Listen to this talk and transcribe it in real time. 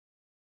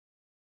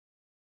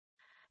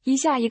以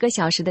下1个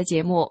小时的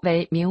节目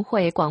为明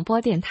慧广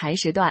播电台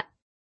时段。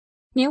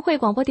明慧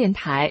广播电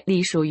台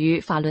隶属于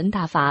法轮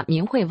大法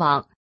明慧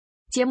网，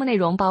节目内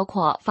容包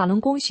括法轮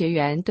功学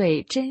员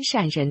对真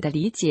善忍的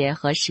理解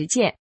和实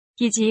践，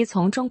以及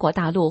从中国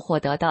大陆获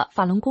得的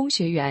法轮功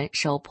学员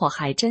受迫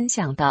害真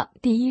相的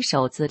第一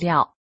手资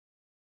料。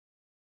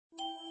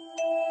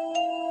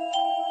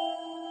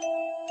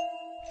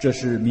这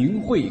是明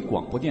慧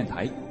广播电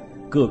台，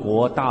各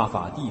国大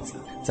法弟子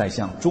在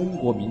向中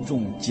国民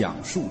众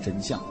讲述真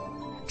相，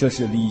这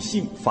是理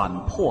性反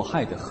迫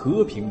害的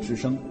和平之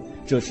声，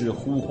这是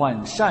呼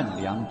唤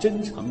善良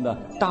真诚的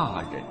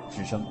大忍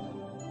之声。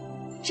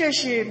这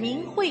是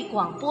明慧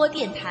广播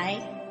电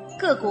台，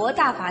各国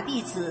大法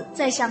弟子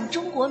在向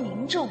中国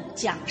民众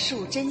讲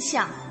述真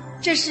相，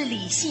这是理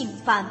性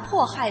反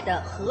迫害的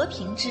和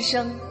平之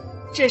声，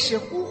这是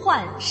呼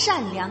唤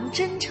善良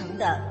真诚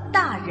的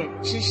大忍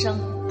之声。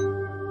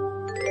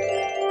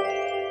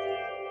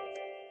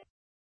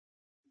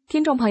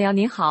听众朋友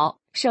您好，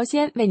首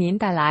先为您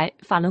带来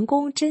法轮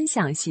功真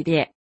相系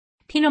列。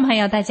听众朋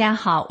友大家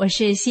好，我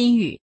是心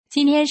雨，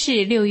今天是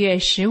6月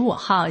15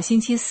号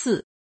星期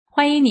四，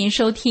欢迎您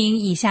收听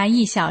以下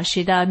1小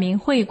时的明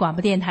慧广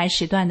播电台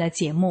时段的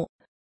节目。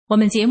我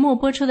们节目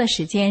播出的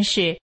时间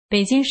是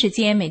北京时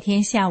间每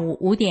天下午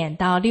5点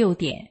到6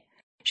点。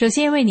首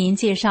先为您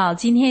介绍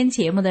今天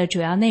节目的主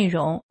要内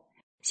容，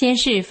先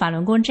是法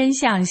轮功真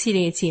相系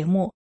列节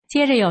目，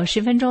接着有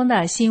10分钟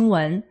的新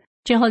闻，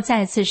之后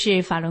再次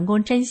是法轮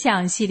功真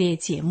相系列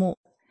节目。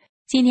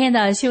今天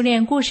的修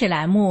炼故事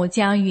栏目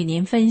将与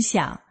您分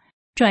享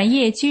转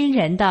业军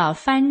人的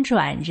翻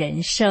转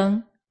人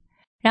生，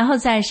然后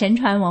在神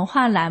传文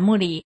化栏目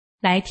里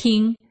来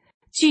听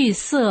聚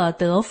色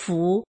得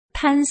福，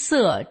贪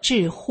色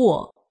致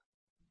祸。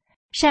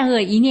善恶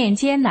一念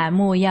间栏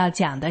目要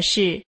讲的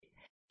是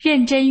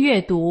认真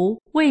阅读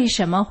为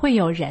什么会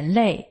有人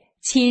类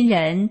亲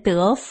人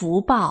得福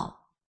报。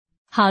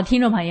好，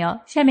听众朋友，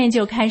下面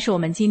就开始我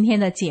们今天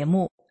的节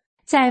目。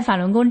在法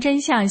轮功真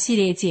相系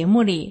列节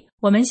目里，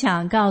我们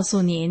想告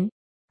诉您，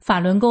法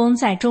轮功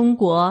在中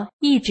国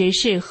一直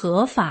是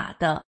合法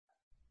的。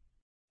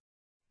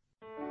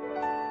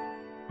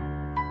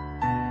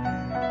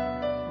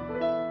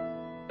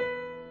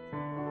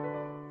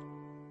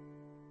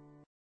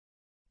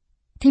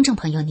听众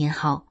朋友您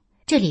好，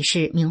这里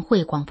是明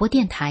慧广播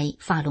电台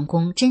法轮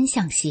功真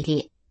相系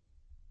列。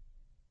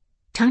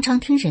常常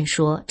听人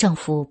说政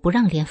府不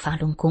让练法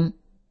轮功，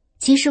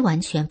其实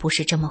完全不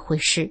是这么回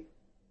事，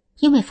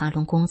因为法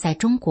轮功在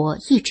中国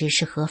一直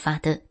是合法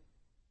的。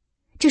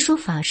这说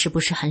法是不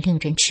是很令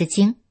人吃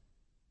惊？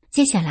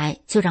接下来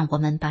就让我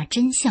们把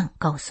真相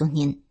告诉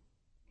您。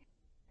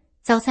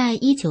早在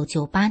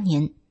1998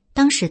年，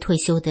当时退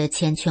休的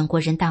前全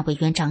国人大委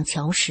员长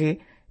乔石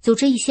组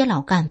织一些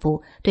老干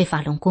部对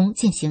法轮功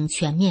进行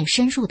全面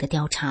深入的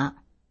调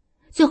查，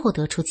最后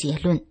得出结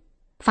论，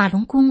法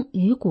轮功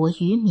于国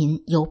于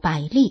民有百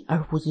利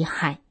而无一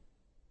害，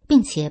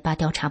并且把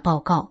调查报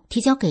告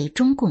提交给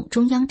中共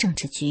中央政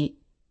治局。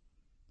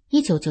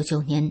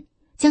1999年，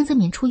江泽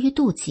民出于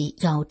妒忌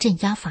要镇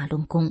压法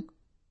轮功，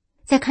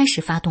在开始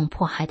发动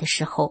迫害的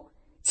时候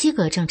，7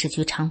个政治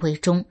局常委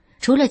中，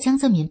除了江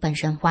泽民本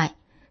人外，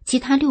其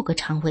他6个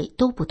常委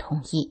都不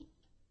同意。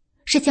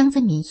是江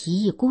泽民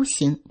一意孤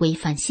行，违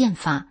反宪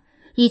法，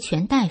以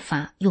权代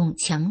法，用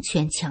强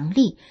权强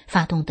力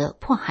发动的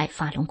迫害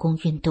法轮功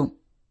运动。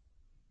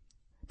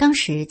当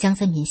时江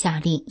泽民下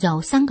令要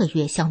3个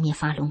月消灭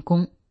法轮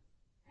功，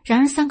然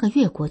而3个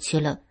月过去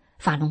了，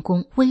法轮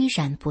功巍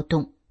然不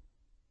动。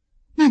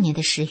那年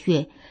的10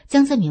月，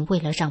江泽民为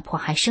了让迫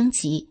害升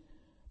级，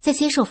在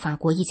接受法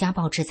国一家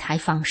报纸采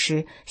访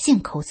时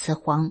信口雌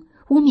黄，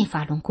污蔑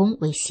法轮功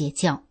为邪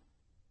教。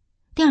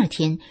第二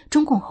天，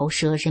中共喉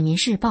舌《人民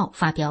日报》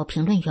发表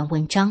评论员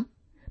文章，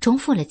重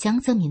复了江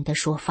泽民的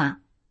说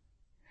法，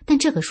但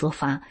这个说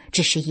法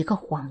只是一个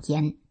谎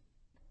言。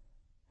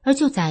而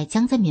就在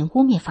江泽民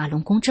污蔑法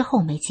轮功之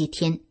后没几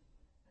天，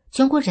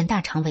全国人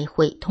大常委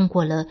会通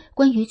过了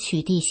关于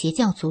取缔邪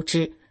教组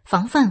织、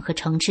防范和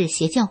惩治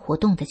邪教活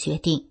动的决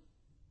定。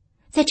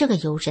在这个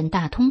由人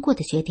大通过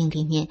的决定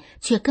里面，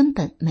却根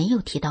本没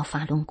有提到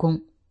法轮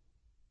功。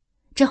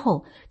之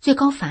后，最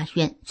高法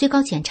院、最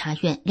高检察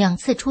院2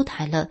次出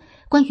台了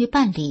关于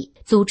办理、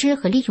组织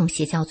和利用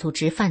邪教组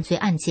织犯罪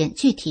案件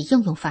具体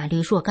应用法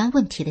律若干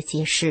问题的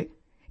解释，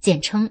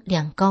简称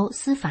2高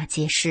司法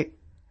解释，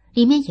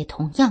里面也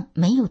同样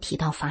没有提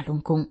到法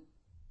轮功。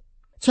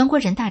全国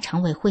人大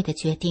常委会的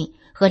决定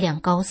和2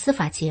高司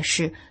法解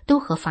释都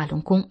和法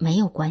轮功没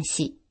有关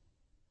系，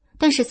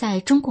但是在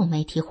中共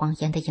媒体谎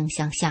言的影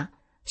响下，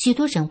许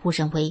多人误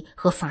认为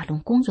和法轮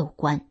功有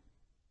关。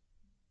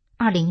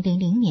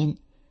2000年，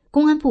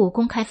公安部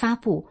公开发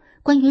布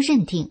关于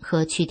认定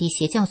和取缔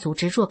邪教组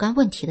织若干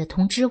问题的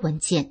通知文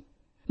件，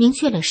明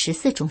确了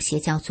14种邪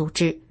教组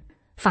织，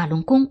法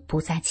轮功不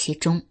在其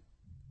中。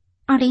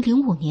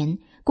2005年，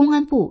公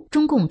安部、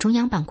中共中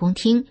央办公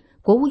厅、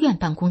国务院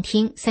办公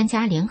厅3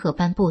家联合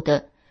颁布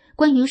的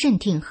关于认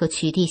定和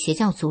取缔邪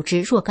教组织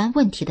若干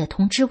问题的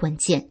通知文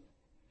件，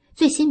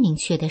最新明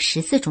确的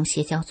14种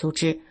邪教组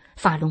织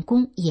法轮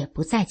功也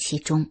不在其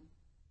中。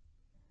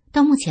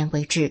到目前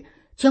为止，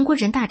全国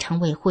人大常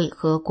委会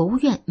和国务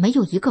院没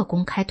有一个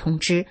公开通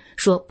知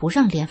说不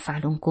让练法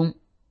轮功，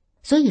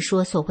所以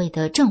说所谓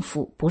的政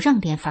府不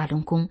让练法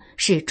轮功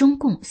是中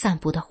共散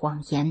布的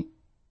谎言。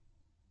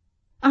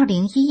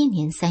2011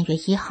年3月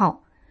1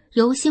号，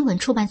由新闻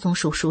出版总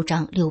署署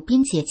长柳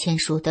斌杰签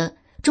署的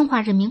中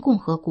华人民共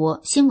和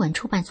国新闻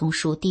出版总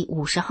署第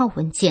50号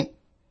文件，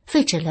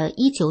废止了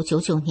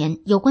1999年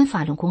有关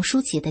法轮功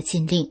书籍的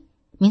禁令，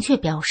明确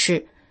表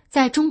示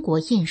在中国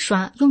印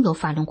刷拥有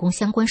法轮功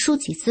相关书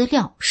籍资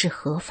料是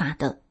合法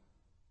的。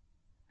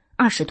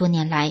20多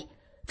年来，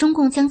中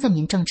共江泽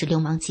民政治流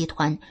氓集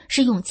团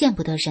是用见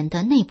不得人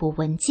的内部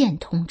文件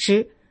通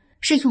知，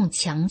是用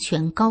强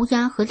权高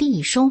压和利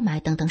益收买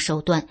等等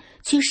手段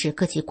驱使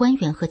各级官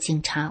员和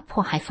警察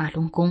迫害法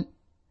轮功。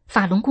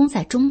法轮功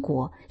在中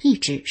国一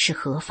直是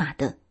合法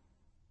的。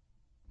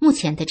目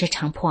前的这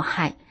场迫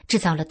害制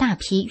造了大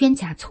批冤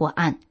假错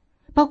案，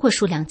包括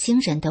数量惊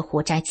人的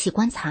活摘器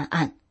官惨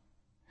案。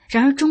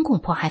然而中共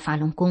迫害法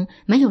轮功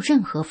没有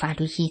任何法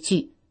律依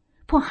据，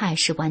迫害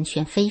是完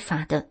全非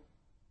法的。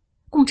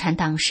共产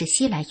党是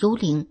西来幽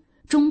灵，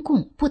中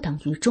共不等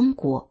于中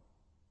国。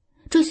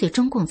追随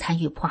中共参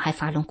与迫害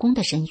法轮功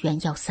的人员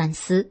要三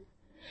思，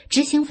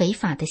执行违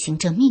法的行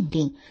政命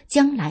令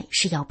将来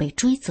是要被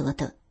追责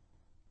的。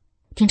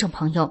听众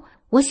朋友，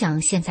我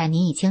想现在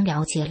您已经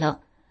了解了，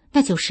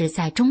那就是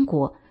在中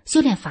国修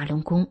炼法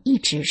轮功一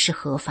直是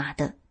合法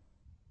的。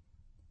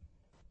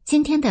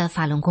今天的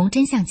法轮功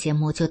真相节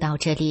目就到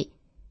这里，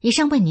以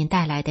上为您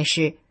带来的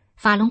是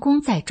法轮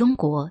功在中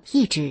国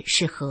一直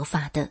是合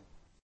法的。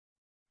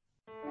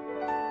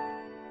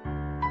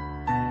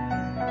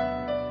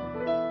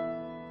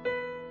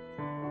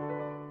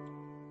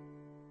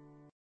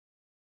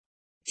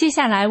接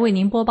下来为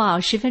您播报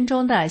10分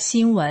钟的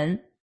新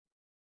闻。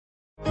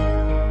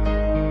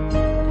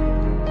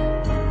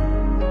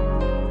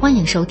欢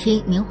迎收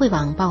听明慧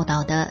网报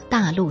道的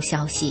大陆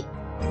消息。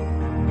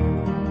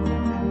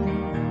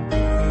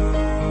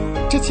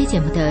这期节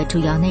目的主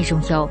要内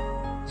容有：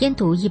研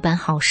读一本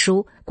好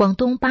书，广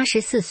东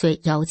84岁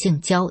姚静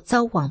娇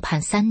遭网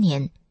判3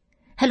年；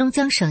黑龙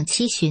江省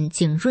七旬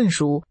景润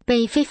如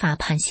被非法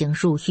判刑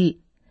入狱；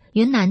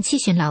云南七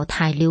旬老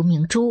太刘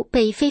明珠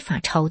被非法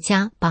抄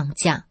家绑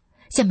架。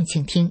下面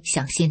请听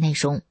详细内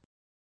容。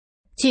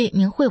据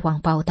明慧网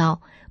报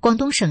道，广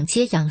东省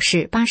揭阳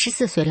市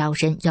84岁老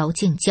人姚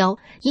静娇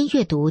因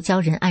阅读教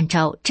人按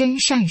照真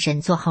善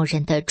人做好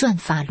人的转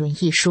法轮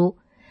一书，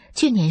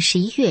去年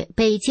11月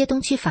被街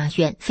东区法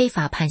院非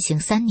法判刑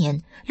3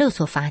年，勒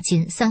索罚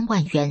金3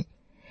万元。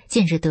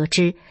近日得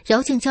知，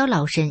姚静娇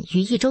老人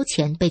于1周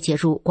前被解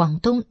入广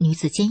东女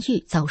子监狱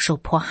遭受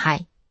迫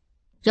害。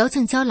姚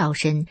静娇老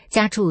人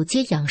家住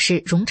揭阳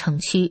市荣城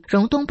区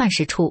荣东办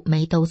事处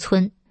梅兜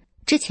村，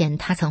之前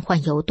他曾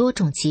患有多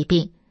种疾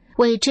病，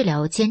为治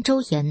疗肩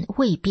周炎、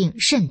胃病、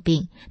肾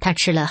病，他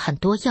吃了很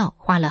多药，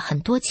花了很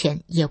多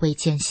钱，也未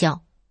见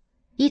效。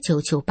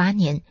1998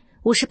年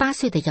，58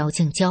岁的姚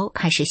静娇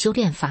开始修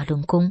炼法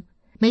轮功，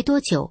没多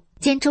久，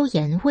肩周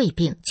炎、胃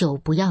病就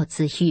不药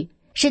自愈，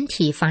身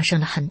体发生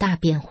了很大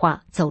变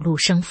化，走路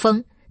生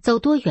风，走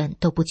多远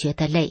都不觉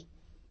得累。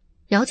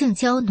姚静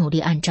娇努力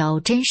按照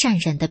真善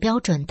人的标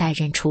准待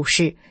人处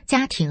事，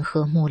家庭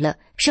和睦了，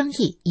生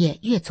意也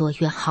越做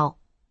越好。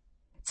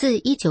自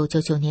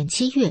1999年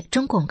7月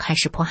中共开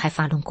始迫害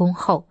法轮功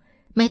后，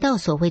每到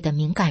所谓的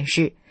敏感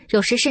日，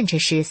有时甚至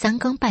是3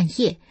更半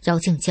夜，姚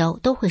静娇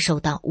都会受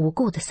到无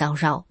故的骚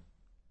扰。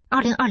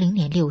2020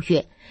年6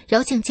月，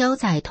姚静娇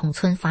在同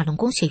村法轮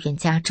功学员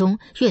家中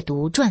阅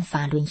读《转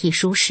法轮》一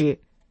书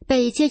时，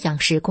被揭阳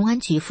市公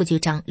安局副局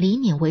长李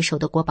敏为首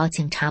的国保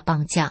警察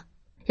绑架。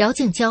姚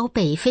静娇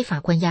被非法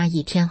关押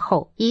1天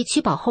后，以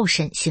取保候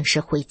审形式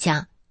回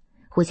家。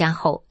回家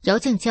后，姚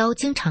静娇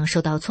经常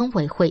受到村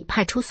委会、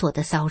派出所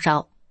的骚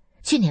扰。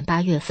去年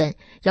8月份，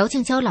姚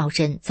静娇老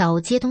人遭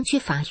街东区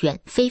法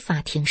院非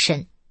法庭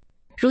审。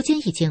如今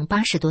已经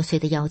80多岁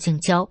的姚静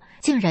娇，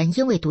竟然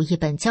因为读一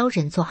本教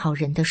人做好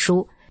人的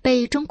书，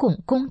被中共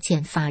公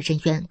检法人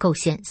员构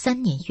陷3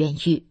年冤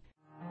狱。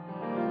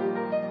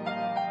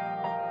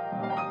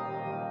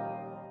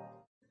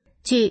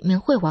据明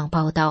慧网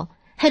报道，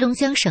黑龙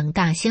江省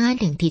大兴安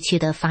岭地区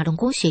的法轮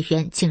功学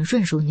员景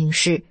润如女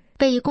士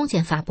被公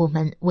检法部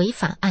门违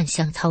法暗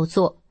箱操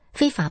作，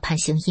非法判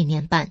刑1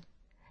年半。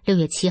6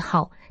月7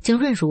号，景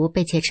润如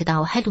被劫持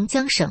到黑龙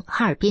江省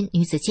哈尔滨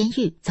女子监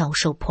狱遭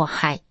受迫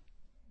害。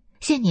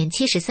现年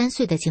73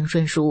岁的景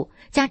润如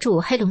家住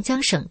黑龙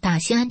江省大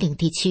兴安岭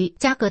地区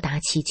加格达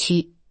旗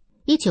区。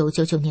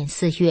1999年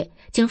4月，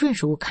景润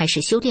如开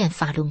始修炼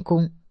法轮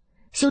功。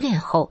修炼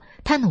后，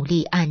他努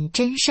力按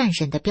真善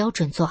人的标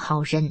准做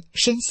好人，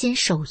身心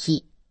受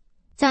益。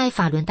在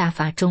法轮大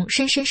法中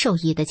深深受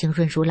益的景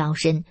润如老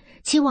人，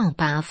期望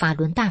把法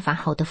轮大法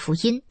好的福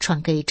音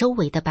传给周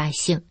围的百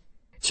姓。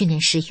去年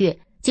10月，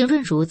景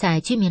润如在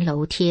居民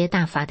楼贴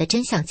大法的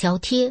真相胶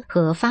贴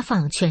和发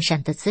放劝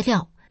善的资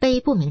料，被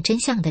不明真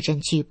相的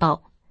人举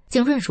报。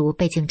景润如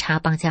被警察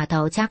绑架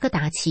到加格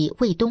达旗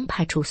卫东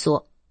派出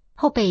所，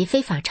后被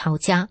非法抄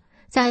家，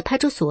在派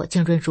出所，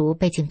景润如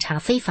被警察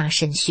非法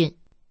审讯。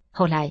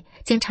后来，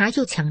警察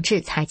又强制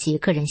采集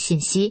个人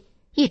信息，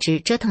一直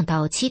折腾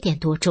到7点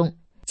多钟。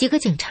几个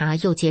警察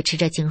又劫持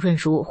着景润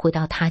如回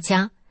到她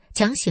家，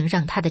强行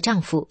让她的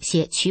丈夫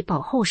写取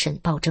保候审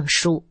保证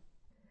书。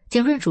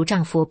景润如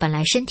丈夫本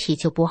来身体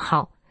就不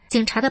好，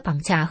警察的绑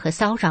架和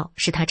骚扰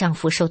使她丈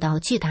夫受到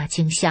巨大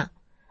惊吓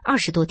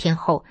，20多天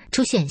后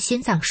出现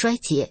心脏衰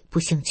竭，不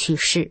幸去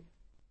世。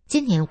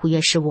今年5月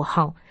15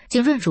号，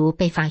景润如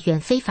被法院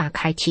非法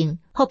开庭，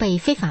后被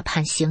非法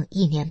判刑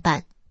1年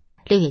半。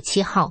6月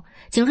7号，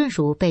景润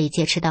如被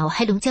劫持到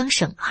黑龙江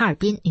省哈尔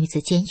滨女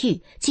子监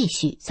狱，继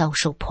续遭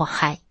受迫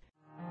害。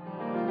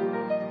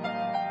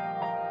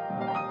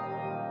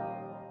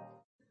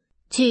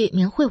据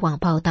明慧网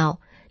报道，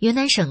云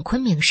南省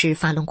昆明市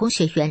法轮功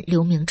学员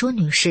刘明珠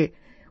女士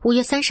5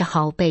月30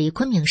号被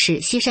昆明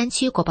市西山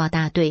区国保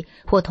大队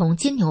伙同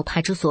金牛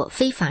派出所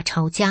非法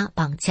抄家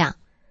绑架，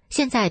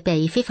现在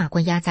被非法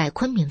关押在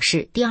昆明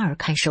市第2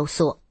看守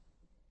所。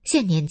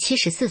现年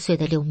74岁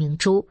的刘明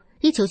珠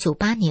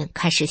1998年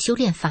开始修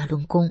炼法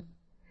轮功。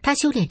她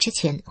修炼之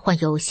前患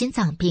有心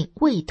脏病、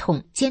胃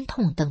痛、肩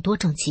痛等多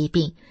种疾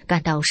病，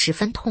感到十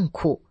分痛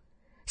苦。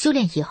修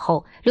炼以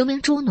后，刘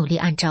明珠努力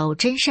按照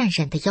真善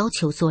忍的要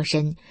求做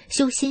人，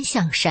修心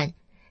向善，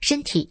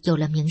身体有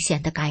了明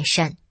显的改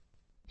善。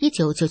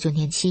1999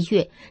年7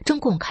月，中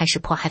共开始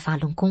迫害法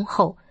轮功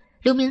后，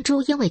刘明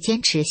珠因为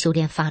坚持修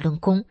炼法轮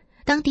功，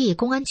当地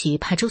公安局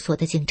派出所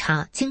的警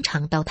察经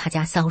常到她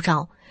家骚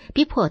扰，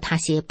逼迫她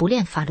写不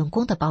练法轮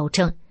功的保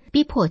证，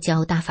逼迫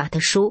教大法的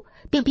书，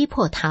并逼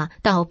迫她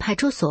到派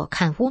出所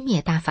看污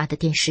蔑大法的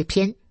电视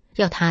片，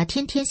要她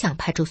天天向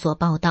派出所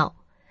报到，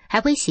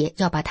还威胁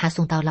要把她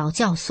送到劳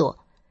教所，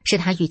使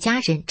她与家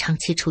人长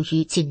期处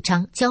于紧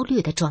张焦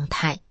虑的状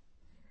态。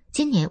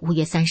今年5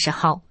月30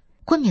号，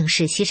昆明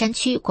市西山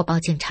区国保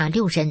警察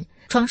6人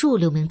闯入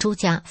刘明珠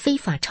家非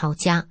法抄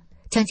家，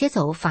抢劫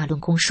走法轮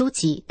功书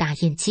籍、打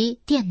印机、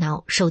电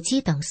脑、手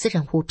机等私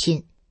人物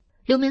品。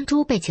刘明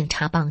珠被警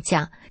察绑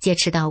架，劫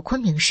持到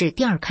昆明市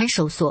第2看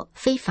守所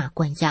非法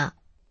关押。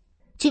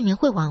据明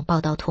慧网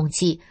报道统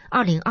计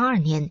，2022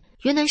年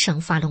云南省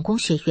法轮功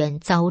学员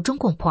遭中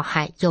共迫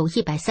害有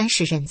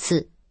130人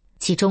次，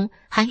其中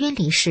含冤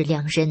离世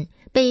2人，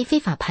被非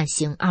法判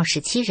刑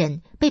27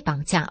人，被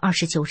绑架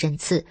29人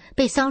次，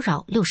被骚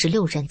扰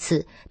66人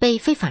次，被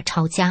非法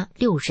抄家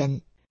6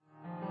人。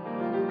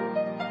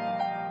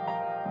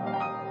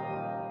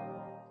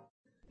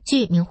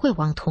据明慧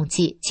网统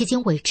计，迄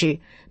今为止，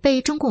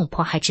被中共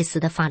迫害致死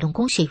的法轮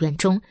功学员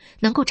中，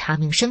能够查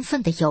明身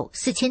份的有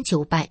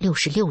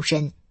4966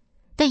人。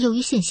但由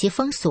于信息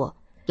封锁，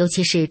尤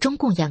其是中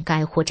共掩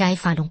盖活摘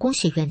法轮功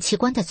学员器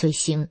官的罪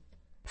行，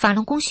法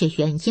轮功学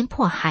员因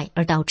迫害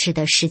而导致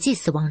的实际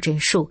死亡人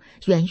数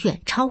远远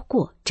超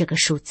过这个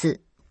数字。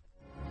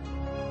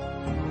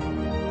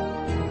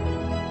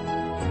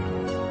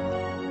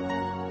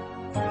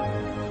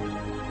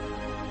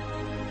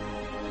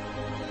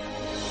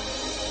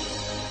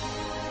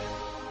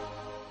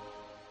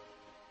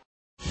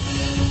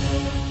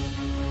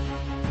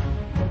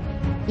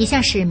以下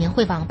是明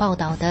慧网报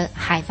道的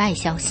海外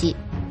消息，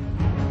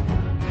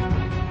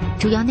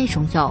主要内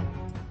容有：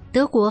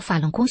德国法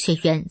轮功学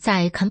员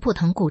在肯普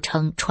腾古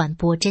城传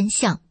播真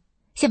相。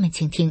下面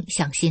请听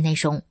详细内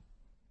容。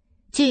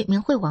据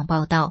明慧网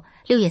报道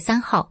，6月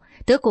3号，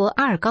德国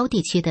阿尔高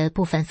地区的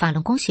部分法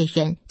轮功学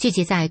员聚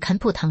集在肯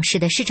普腾市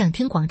的市政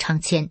厅广场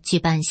前举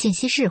办信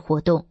息日活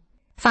动。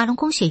法轮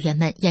功学员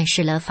们演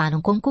示了法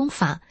轮功功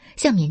法，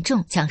向民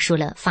众讲述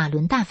了法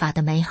轮大法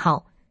的美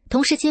好，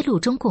同时揭露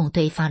中共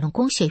对法轮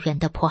功学员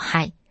的迫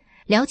害。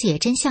了解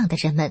真相的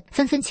人们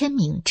纷纷签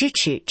名支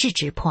持制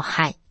止迫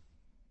害。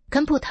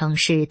肯普腾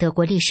是德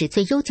国历史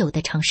最悠久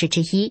的城市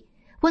之一，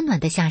温暖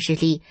的夏日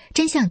里，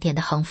真相点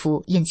的横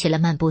幅引起了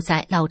漫步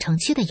在老城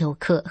区的游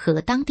客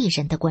和当地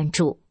人的关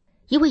注。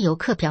一位游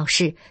客表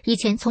示，以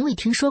前从未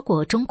听说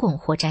过中共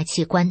活摘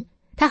器官，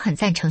他很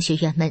赞成学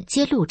员们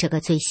揭露这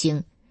个罪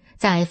行。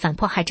在反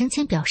迫害征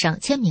签表上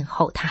签名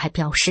后，他还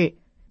表示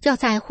要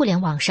在互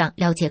联网上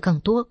了解更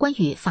多关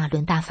于法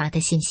轮大法的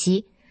信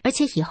息，而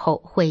且以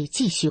后会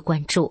继续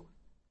关注。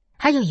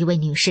还有一位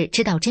女士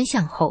知道真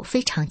相后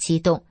非常激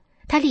动，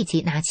她立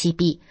即拿起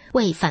笔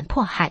为反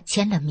迫害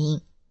签了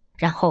名，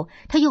然后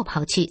她又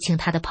跑去请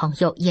她的朋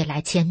友也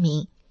来签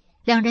名。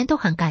两人都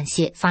很感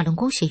谢法轮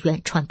功学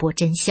员传播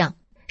真相，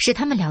使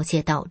他们了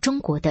解到中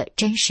国的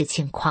真实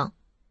情况。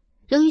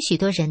由于许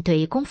多人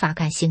对功法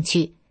感兴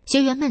趣，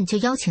学员们就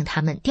邀请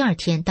他们第2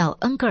天到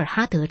恩格尔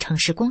哈德城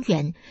市公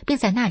园，并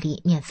在那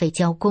里免费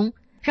教功，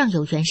让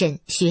有缘人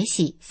学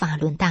习法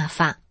轮大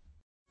法。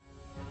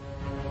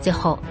最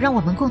后，让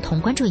我们共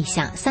同关注一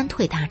下三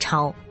退大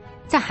潮。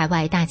在海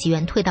外大纪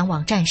元退党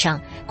网站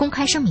上公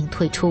开声明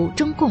退出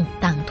中共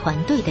党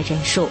团队的人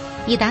数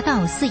已达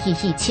到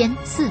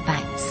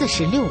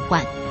41446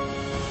万。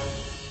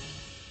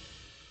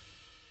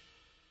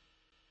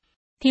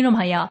听众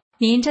朋友，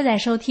您正在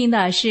收听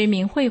的是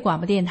明慧广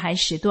播电台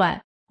时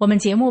段，我们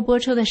节目播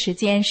出的时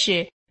间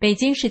是北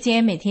京时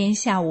间每天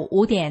下午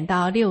5点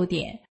到6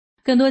点。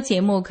更多节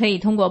目可以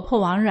通过破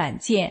网软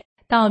件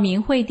到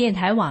明慧电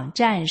台网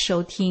站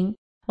收听，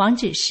网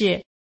址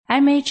是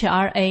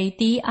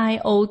mhradio.org。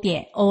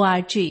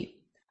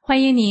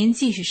欢迎您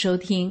继续收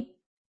听。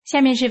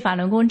下面是法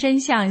轮功真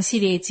相系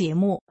列节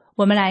目，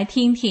我们来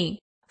听听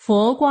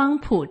佛光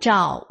普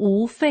照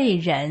无废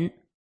人。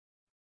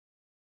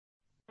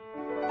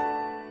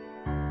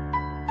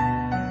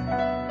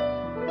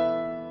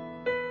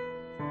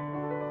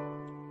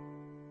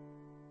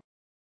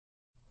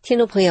听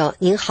众朋友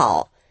您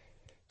好，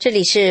这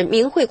里是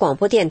明慧广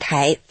播电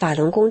台法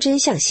轮功真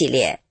相系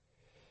列，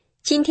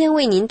今天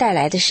为您带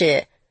来的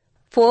是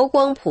佛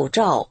光普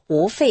照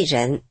无废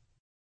人。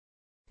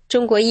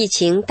中国疫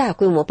情大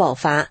规模爆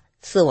发，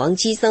死亡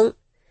激增，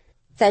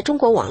在中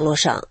国网络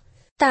上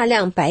大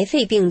量白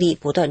肺病例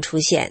不断出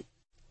现，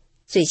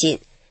最近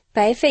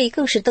白肺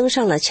更是登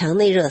上了墙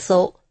内热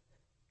搜。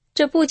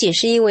这不仅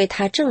是因为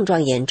它症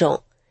状严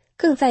重，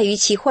更在于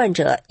其患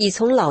者已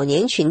从老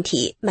年群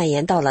体蔓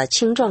延到了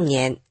青壮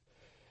年。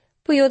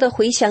不由得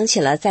回想起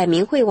了在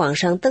明慧网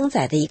上登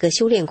载的一个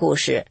修炼故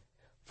事，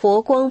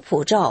佛光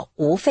普照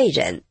无废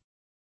人。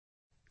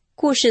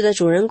故事的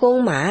主人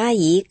公马阿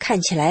姨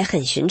看起来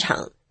很寻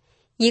常，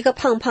一个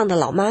胖胖的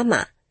老妈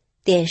妈，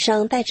脸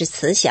上带着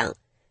慈祥，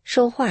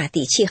说话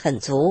底气很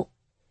足。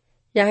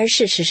然而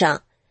事实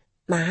上，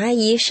马阿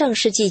姨上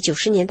世纪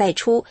90年代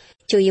初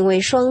就因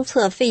为双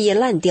侧肺叶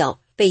烂掉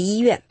被医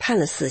院判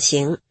了死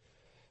刑。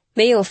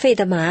没有肺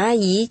的马阿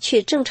姨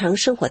却正常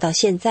生活到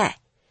现在，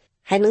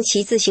还能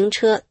骑自行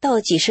车到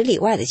几十里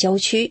外的郊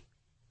区。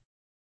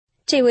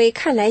这位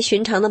看来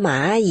寻常的马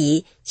阿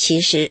姨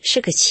其实是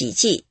个奇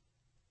迹。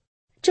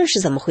这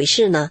是怎么回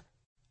事呢？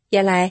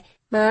原来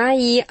马阿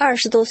姨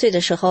20多岁的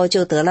时候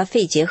就得了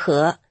肺结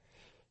核，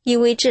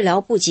因为治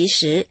疗不及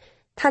时，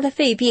她的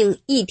肺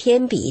病一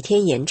天比一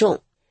天严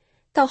重，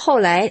到后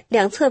来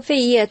两侧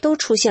肺叶都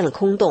出现了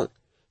空洞，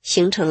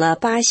形成了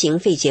8型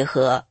肺结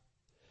核。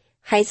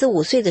孩子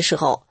5岁的时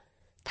候，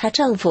她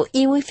丈夫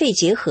因为肺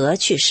结核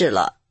去世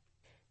了。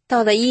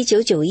到了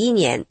1991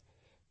年，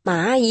马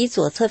阿姨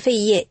左侧肺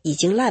叶已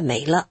经烂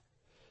没了，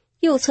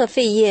右侧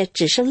肺叶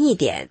只剩1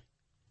点。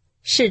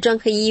市专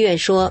科医院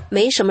说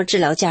没什么治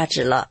疗价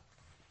值了，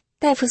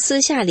大夫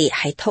私下里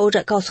还偷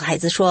着告诉孩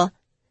子说，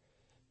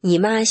你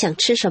妈想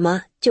吃什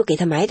么就给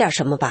她买点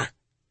什么吧。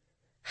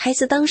孩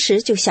子当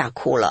时就吓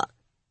哭了。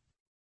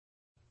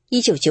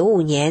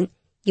1995年，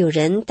有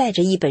人带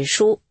着一本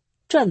书《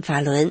转法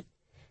轮》，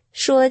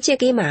说借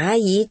给马阿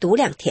姨读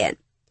2天。《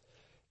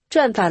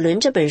转法轮》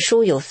这本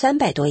书有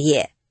300多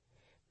页，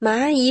马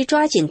阿姨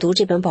抓紧读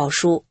这本宝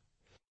书。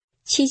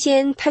期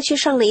间她去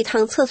上了一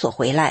趟厕所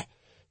回来，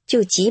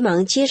就急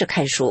忙接着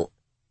看书。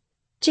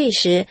这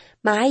时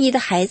马阿姨的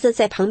孩子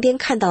在旁边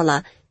看到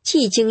了，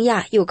既惊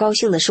讶又高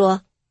兴地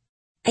说，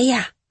哎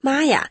呀，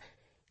妈呀，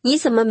你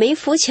怎么没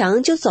扶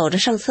墙就走着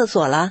上厕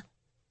所了？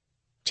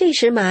这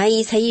时马阿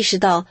姨才意识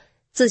到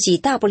自己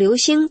大步流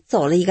星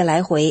走了一个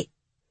来回。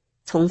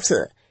从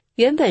此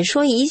原本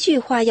说一句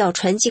话要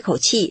喘几口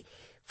气，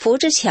扶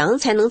着墙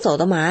才能走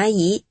的马阿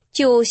姨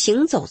就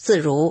行走自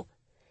如，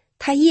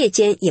她夜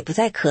间也不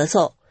再咳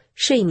嗽，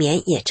睡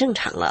眠也正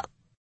常了。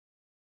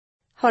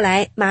后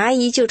来马阿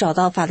姨就找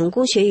到法轮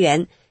功学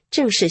员，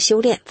正式修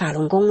炼法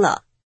轮功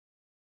了。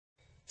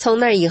从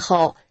那以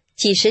后，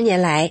几十年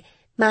来，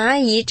马阿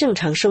姨正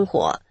常生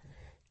活，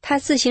她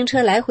自行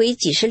车来回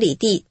几十里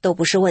地都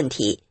不是问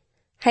题，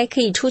还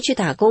可以出去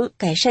打工，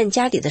改善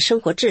家里的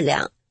生活质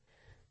量。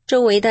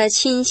周围的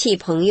亲戚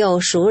朋友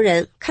熟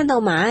人看到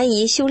马阿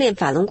姨修炼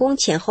法轮功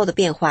前后的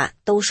变化，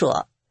都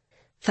说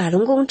法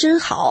轮功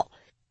真好，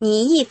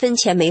你1分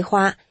钱没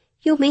花，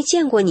又没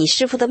见过你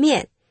师父的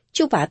面，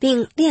就把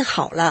病练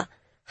好了，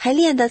还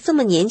练得这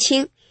么年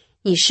轻，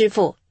你师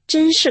父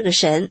真是个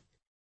神。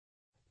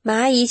马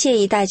阿姨建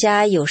议大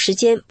家有时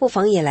间不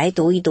妨也来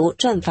读一读《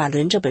转法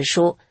轮》这本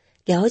书，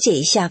了解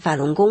一下法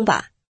轮功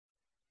吧。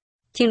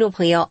听众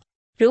朋友，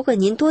如果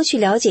您多去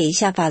了解一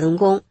下法轮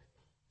功，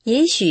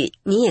也许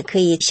您也可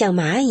以像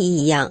马阿姨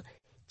一样，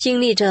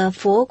经历着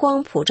佛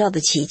光普照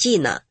的奇迹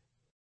呢。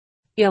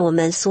愿我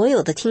们所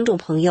有的听众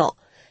朋友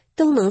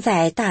都能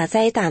在大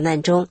灾大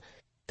难中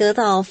得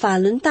到法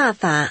轮大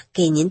法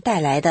给您带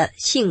来的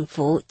幸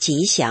福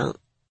吉祥。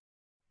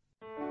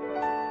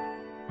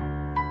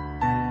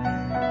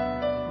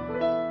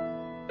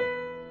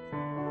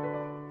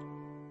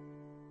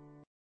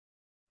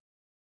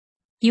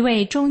一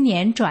位中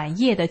年转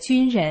业的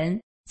军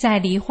人，在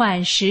罹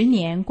患10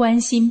年冠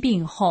心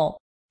病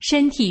后，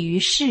身体与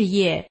事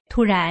业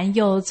突然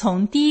又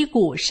从低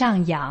谷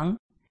上扬，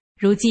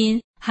如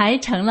今还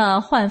成了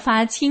焕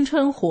发青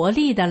春活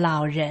力的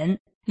老人，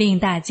令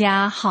大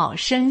家好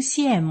生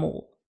羡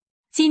慕。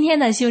今天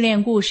的修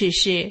炼故事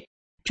是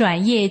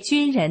转业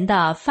军人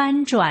的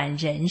翻转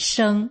人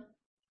生。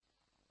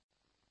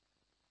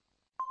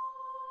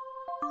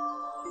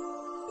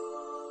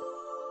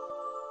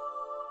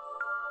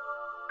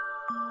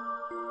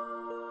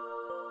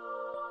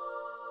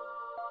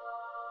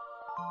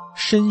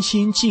身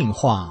心净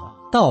化，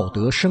道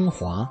德升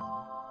华。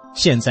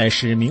现在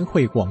是明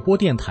慧广播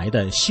电台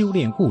的修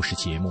炼故事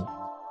节目。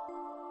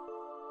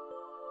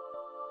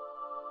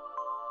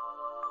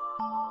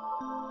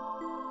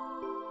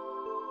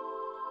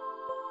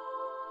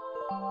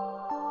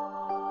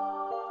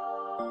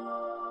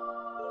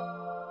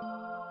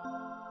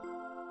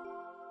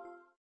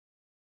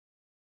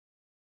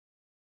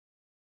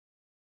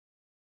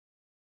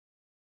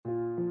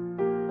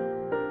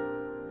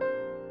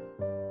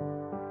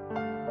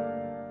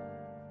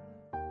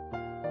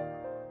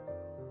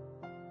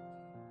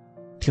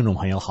听众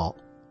朋友好，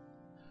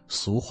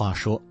俗话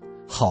说，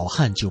好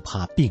汉就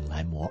怕病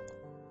来磨，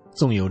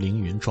纵有凌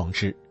云壮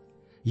志，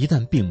一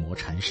旦病魔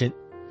缠身，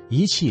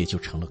一切就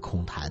成了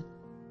空谈。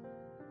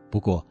不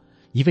过，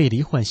一位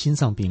罹患心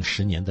脏病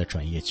10年的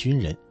转业军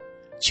人，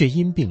却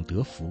因病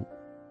得福，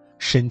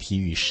身体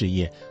与事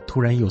业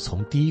突然又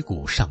从低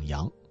谷上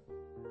扬，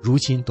如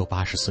今都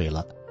80岁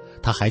了，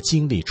他还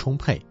精力充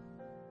沛。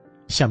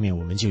下面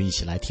我们就一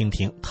起来听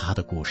听他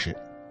的故事。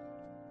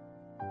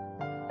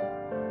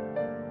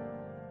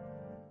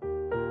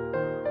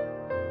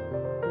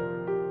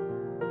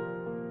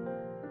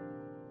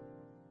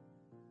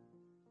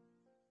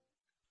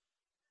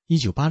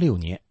1986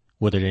年，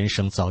我的人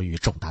生遭遇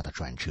重大的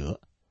转折。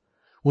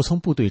我从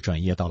部队转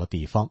业到了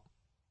地方，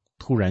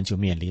突然就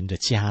面临着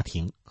家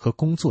庭和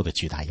工作的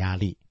巨大压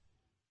力。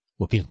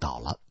我病倒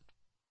了，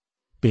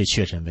被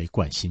确诊为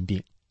冠心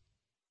病。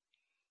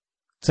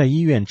在医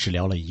院治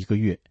疗了1个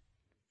月，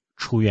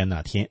出院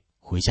那天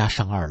回家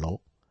上2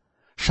楼，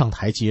上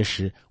台阶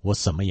时我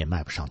怎么也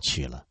迈不上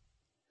去了，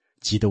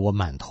急得我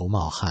满头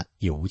冒汗，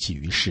也无济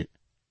于事。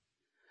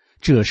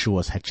这时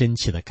我才真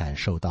切地感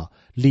受到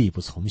力不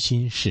从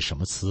心是什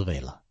么滋味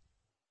了。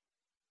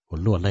我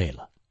落泪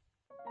了。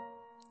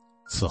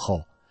此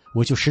后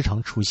我就时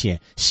常出现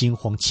心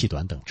慌气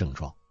短等症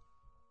状。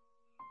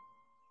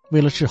为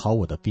了治好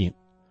我的病，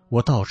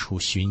我到处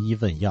寻医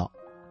问药，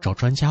找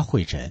专家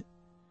会诊，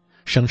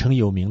省城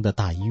有名的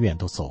大医院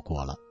都走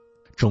过了，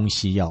中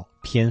西药、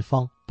偏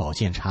方、保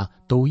健茶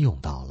都用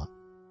到了，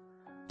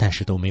但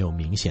是都没有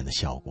明显的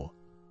效果。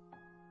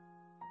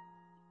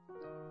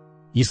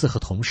一次和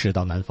同事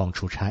到南方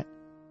出差，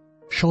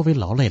稍微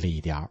劳累了一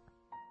点儿，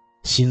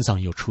心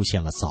脏又出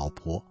现了早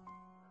搏，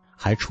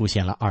还出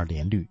现了2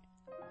联律，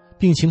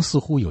病情似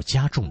乎有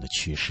加重的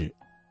趋势，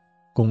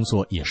工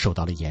作也受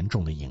到了严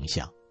重的影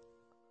响。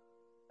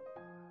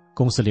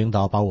公司领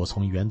导把我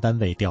从原单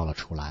位调了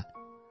出来，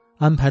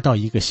安排到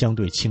一个相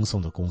对轻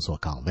松的工作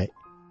岗位，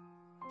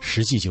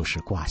实际就是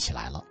挂起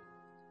来了。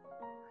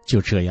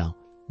就这样，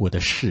我的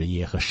事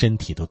业和身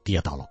体都跌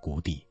到了谷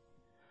底，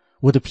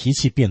我的脾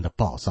气变得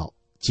暴躁，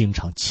经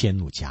常迁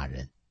怒家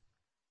人。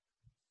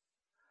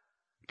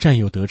战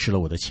友得知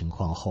了我的情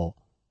况后，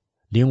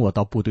领我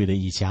到部队的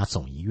一家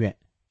总医院，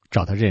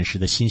找他认识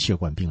的心血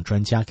管病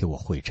专家给我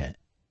会诊。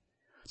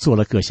做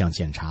了各项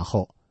检查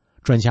后，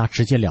专家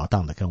直截了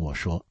当地跟我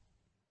说，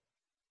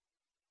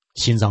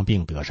心脏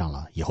病得上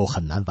了以后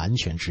很难完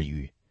全治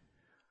愈，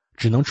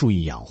只能注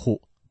意养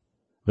护，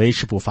维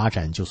持不发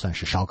展就算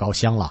是烧高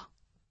香了。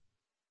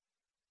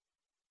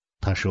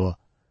他说，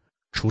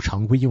除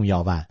常规用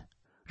药外，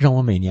让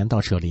我每年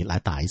到这里来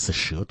打一次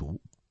蛇毒，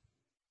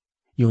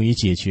用于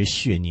解决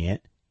血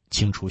黏，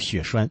清除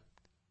血栓。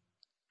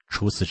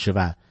除此之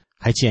外，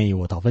还建议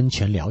我到温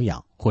泉疗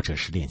养或者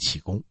是练气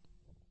功。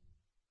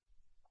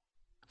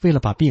为了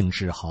把病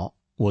治好，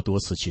我多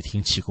次去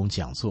听气功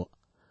讲座，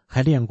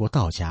还练过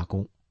道家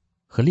功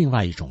和另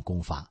外一种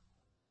功法，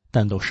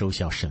但都收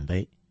效甚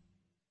微。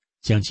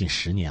将近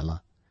10年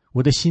了，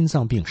我的心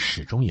脏病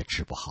始终也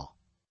治不好。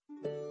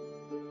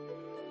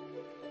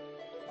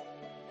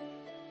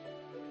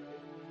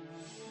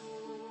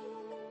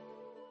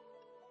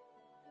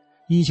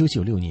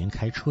1996年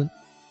开春，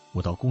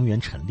我到公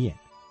园晨练，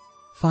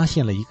发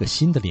现了一个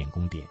新的练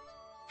功点，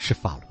是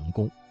法轮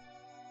功。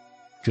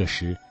这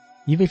时，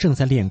一位正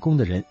在练功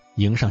的人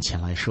迎上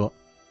前来说，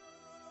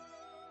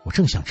我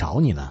正想找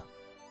你呢，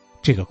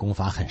这个功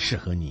法很适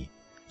合你，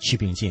祛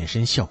病健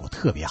身效果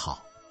特别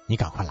好，你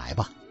赶快来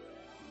吧。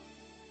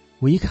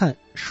我一看，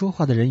说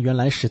话的人原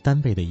来是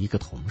单位的一个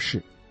同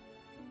事。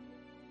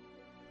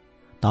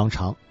当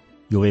场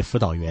有位辅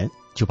导员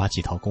就把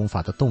几套功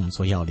法的动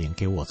作要领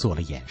给我做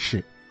了演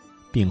示，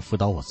并辅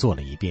导我做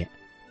了一遍。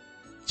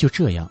就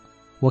这样，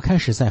我开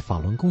始在法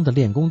轮功的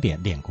练功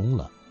点练功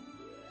了。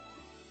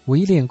我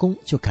一练功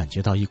就感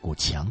觉到一股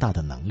强大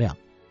的能量，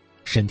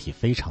身体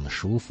非常的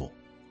舒服。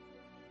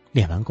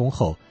练完功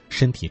后，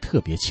身体特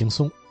别轻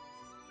松。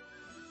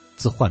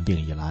自患病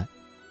以来，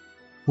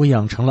我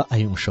养成了爱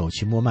用手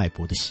去摸脉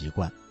搏的习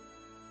惯，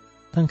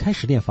但开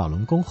始练法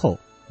轮功后，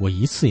我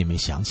一次也没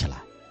想起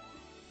来。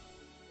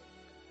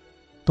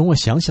等我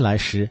想起来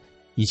时，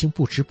已经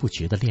不知不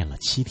觉地练了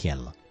7天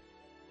了。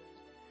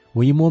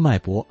我一摸脉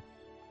搏，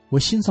我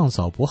心脏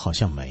早搏好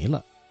像没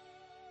了。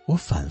我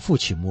反复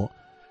去摸，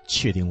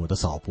确定我的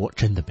早搏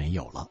真的没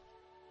有了。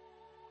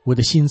我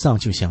的心脏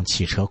就像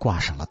汽车挂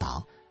上了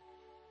档，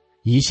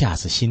一下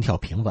子心跳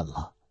平稳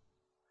了。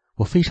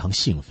我非常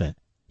兴奋，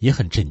也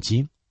很震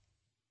惊。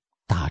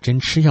打针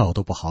吃药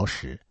都不好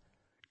使，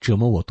折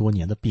磨我多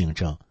年的病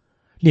症，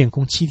练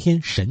功7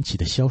天神奇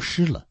地消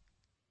失了。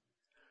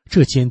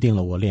这坚定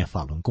了我练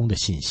法轮功的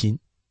信心。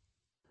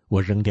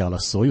我扔掉了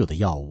所有的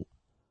药物，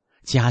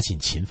加紧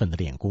勤奋的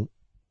练功。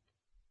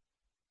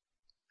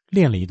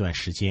练了一段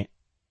时间，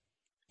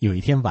有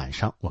一天晚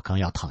上，我刚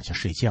要躺下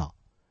睡觉，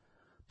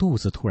肚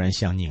子突然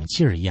像拧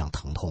劲儿一样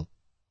疼痛。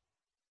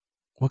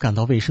我赶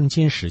到卫生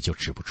间时就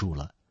止不住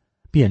了，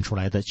便出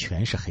来的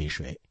全是黑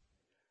水，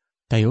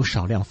带有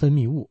少量分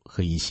泌物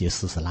和一些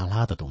丝丝拉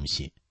拉的东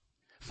西，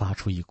发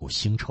出一股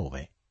腥臭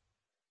味。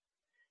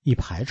一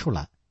排出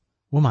来，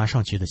我马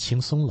上觉得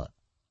轻松了，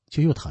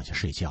就又躺下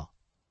睡觉。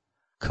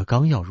可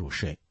刚要入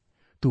睡，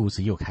肚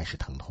子又开始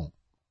疼痛，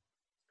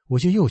我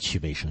就又去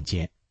卫生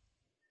间，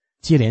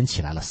接连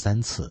起来了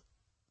3次。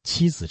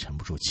妻子沉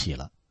不住气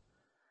了，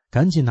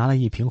赶紧拿了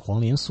一瓶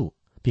黄连素，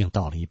并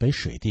倒了一杯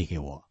水递给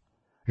我，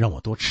让我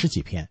多吃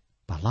几片，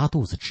把拉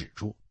肚子止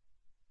住。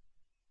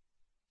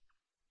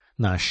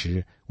那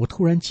时我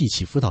突然记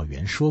起辅导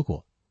员说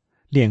过，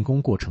练功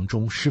过程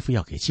中师傅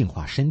要给净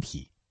化身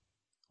体。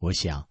我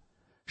想，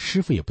师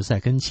傅也不在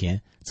跟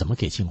前，怎么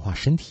给净化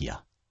身体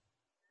啊？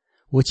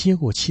我接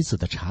过妻子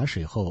的茶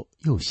水后，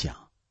又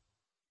想，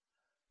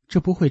这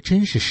不会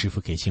真是师傅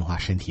给净化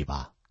身体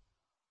吧？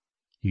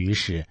于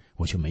是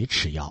我就没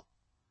吃药，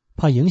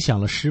怕影响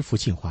了师傅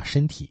净化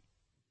身体。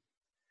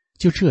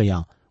就这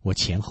样，我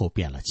前后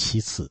变了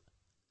7次，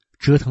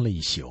折腾了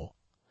一宿，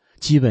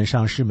基本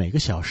上是每个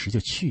小时就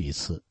去一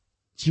次，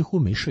几乎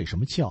没睡什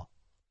么觉。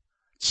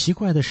奇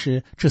怪的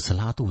是，这次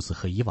拉肚子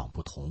和以往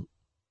不同。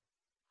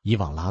以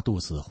往拉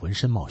肚子浑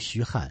身冒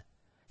虚汗，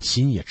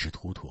心也直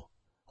突突，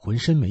浑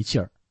身没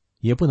劲儿，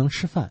也不能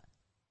吃饭。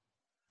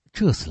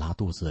这次拉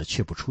肚子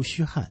却不出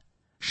虚汗，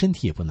身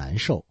体也不难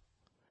受，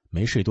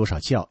没睡多少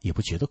觉也不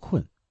觉得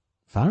困，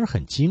反而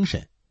很精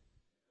神。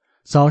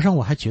早上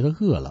我还觉得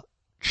饿了，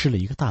吃了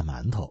一个大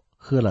馒头，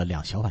喝了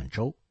2小碗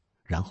粥，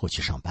然后去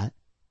上班。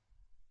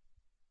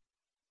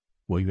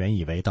我原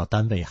以为到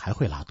单位还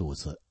会拉肚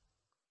子，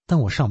但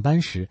我上班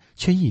时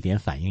却一点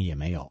反应也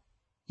没有，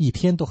一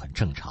天都很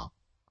正常。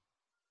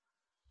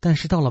但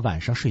是到了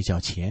晚上睡觉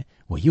前，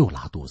我又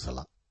拉肚子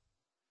了，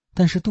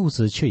但是肚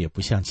子却也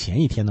不像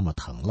前一天那么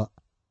疼了。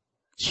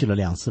去了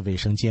2次卫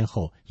生间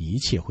后，一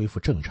切恢复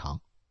正常，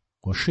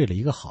我睡了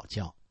一个好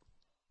觉。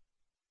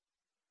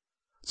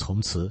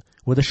从此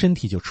我的身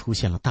体就出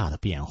现了大的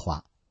变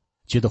化，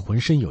觉得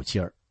浑身有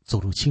劲儿，走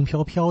路轻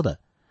飘飘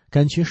的，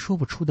感觉说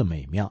不出的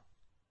美妙。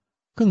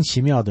更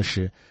奇妙的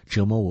是，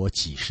折磨我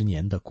几十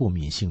年的过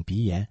敏性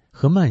鼻炎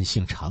和慢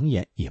性肠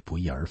炎也不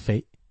翼而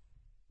飞。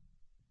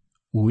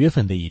5月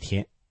份的一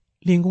天，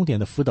练功点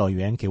的辅导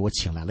员给我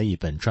请来了一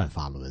本转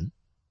法轮，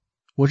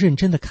我认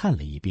真地看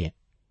了一遍，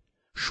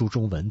书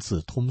中文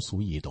字通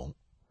俗易懂，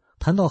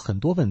谈到很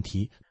多问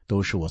题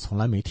都是我从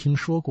来没听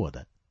说过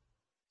的。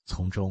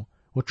从中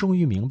我终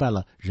于明白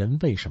了人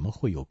为什么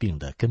会有病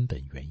的根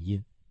本原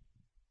因。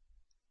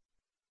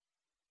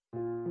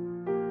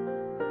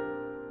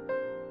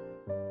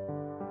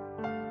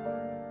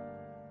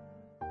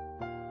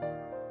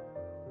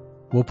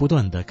我不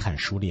断地看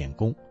书练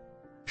功，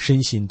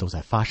身心都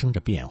在发生着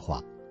变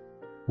化，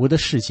我的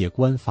世界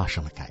观发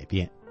生了改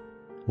变，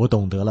我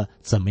懂得了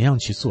怎么样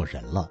去做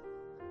人了，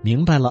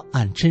明白了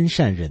按真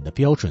善忍的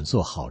标准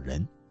做好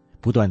人，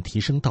不断提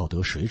升道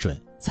德水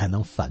准，才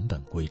能返本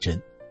归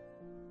真。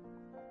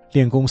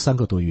练功3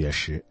个多月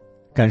时，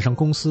赶上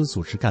公司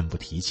组织干部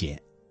体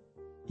检，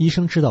医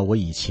生知道我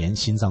以前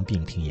心脏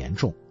病挺严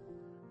重，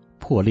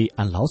破例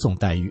按老总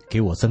待遇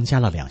给我增加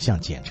了2项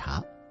检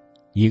查，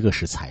一个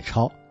是彩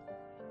超，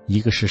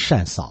一个是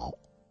霰扫。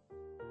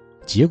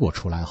结果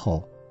出来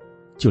后，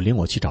就领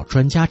我去找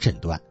专家诊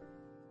断。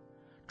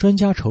专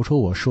家瞅瞅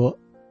我说，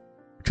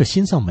这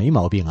心脏没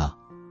毛病啊，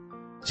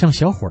像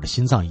小伙的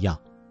心脏一样。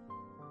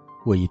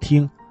我一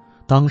听，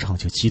当场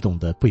就激动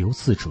得不由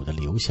自主地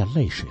流下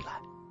泪水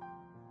来。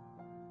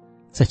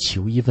在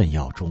求医问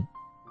药中，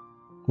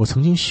我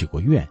曾经许过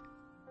愿，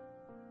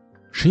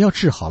谁要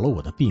治好了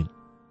我的病，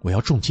我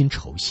要重金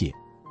酬谢。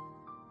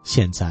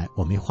现在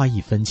我没花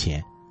1分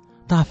钱，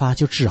大法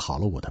就治好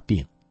了我的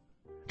病，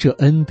这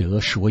恩德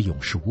是我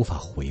永世无法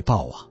回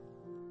报啊。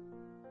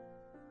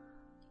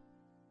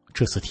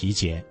这次体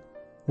检，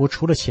我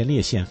除了前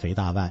列腺肥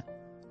大外，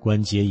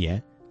关节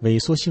炎、萎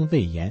缩性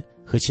胃炎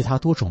和其他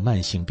多种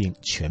慢性病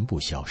全部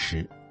消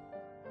失，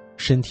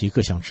身体各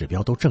项指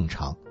标都正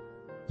常，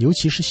尤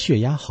其是血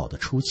压好的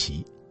出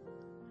奇。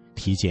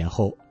体检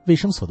后，卫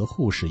生所的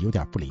护士有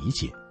点不理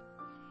解，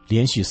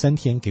连续3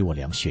天给我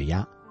量血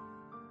压，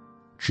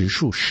指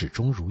数始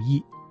终如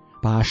一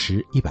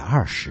，80、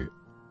120。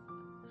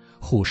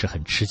护士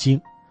很吃惊，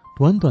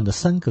短短的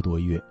3个多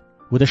月，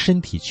我的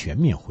身体全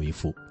面恢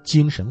复，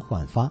精神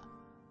焕发。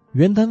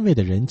原单位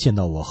的人见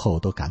到我后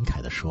都感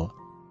慨地说，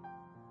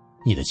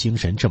你的精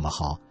神这么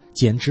好，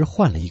简直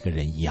换了一个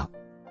人一样。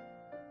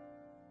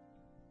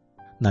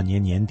那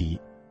年年底，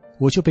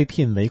我就被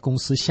聘为公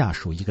司下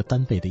属一个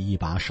单位的一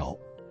把手，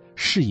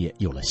事业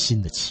有了新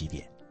的起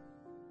点。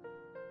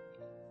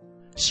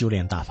修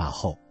炼大法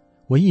后，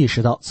我意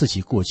识到自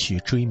己过去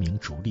追名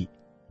逐利，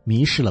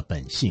迷失了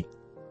本性，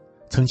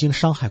曾经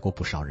伤害过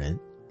不少人，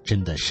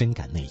真的深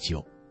感内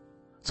疚。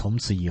从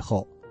此以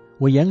后，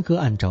我严格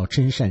按照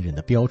真善忍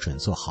的标准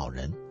做好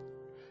人，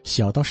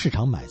小到市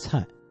场买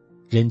菜，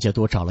人家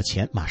多找了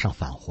钱马上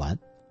返还；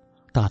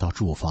大到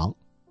住房，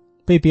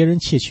被别人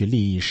窃取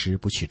利益时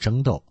不去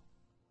争斗。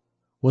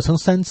我曾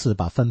3次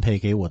把分配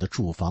给我的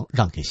住房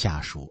让给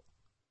下属，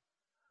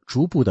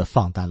逐步地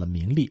放淡了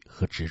名利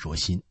和执着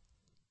心。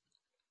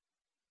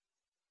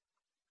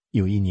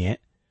有一年，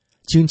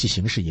经济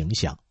形势影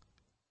响，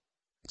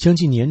将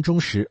近年终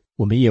时，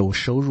我们业务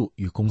收入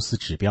与公司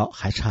指标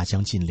还差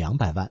将近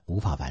200万，无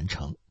法完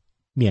成，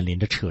面临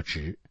着撤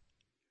职。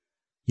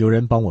有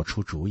人帮我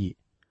出主意，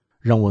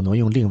让我挪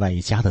用另外一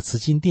家的资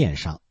金垫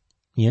上，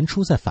年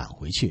初再返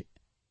回去。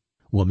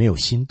我没有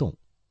心动，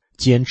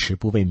坚持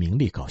不为名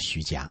利搞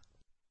虚假。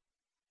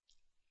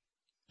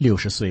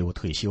60岁我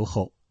退休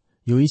后，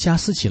有一家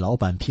私企老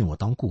板聘我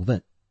当顾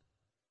问，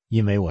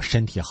因为我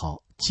身体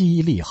好，记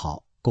忆力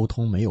好，沟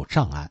通没有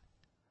障碍，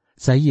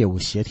在业务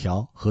协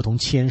调、合同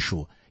签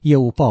署、业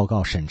务报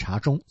告审查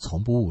中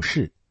从不误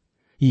事，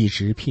一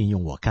直聘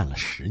用我干了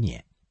10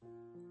年。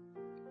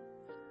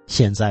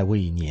现在我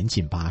已年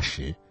近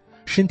80，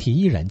身体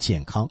依然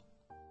健康，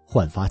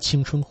焕发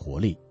青春活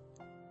力，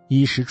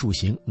衣食住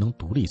行能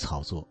独立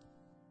操作，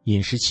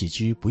饮食起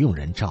居不用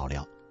人照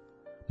料，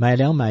买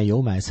粮买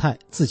油买菜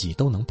自己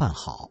都能办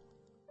好，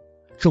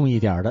重一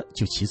点的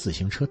就骑自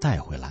行车带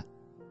回来，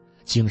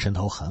精神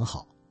头很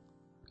好，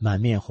满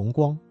面红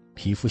光，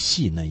皮肤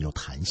细嫩有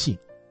弹性。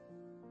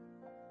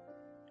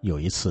有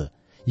一次，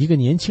一个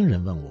年轻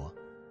人问我，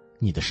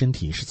你的身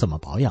体是怎么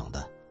保养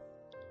的？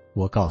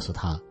我告诉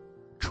他，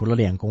除了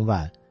练功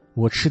外，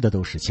我吃的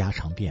都是家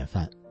常便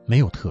饭，没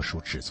有特殊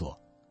制作，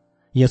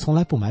也从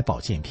来不买保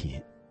健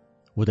品。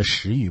我的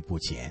食欲不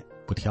减，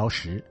不挑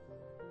食，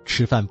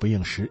吃饭不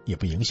应时也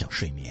不影响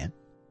睡眠。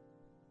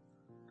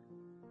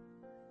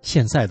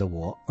现在的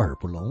我耳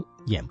不聋，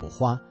眼不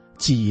花，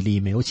记忆力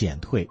没有减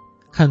退，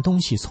看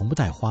东西从不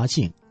带花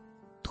镜，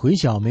腿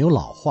脚没有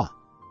老化，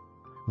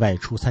外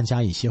出参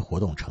加一些活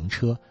动乘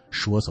车，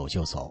说走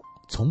就走，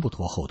从不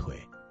拖后腿。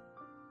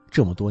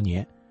这么多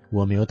年，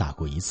我没有打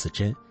过1次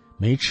针，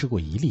没吃过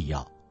1粒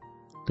药。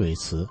对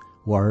此，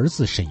我儿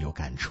子深有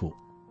感触。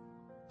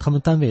他们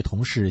单位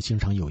同事经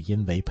常有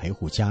因为陪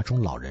护家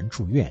中老人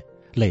住院，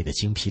累得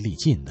精疲力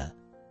尽的。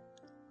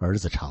儿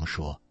子常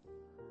说，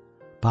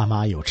爸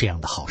妈有这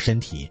样的好身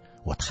体，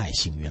我太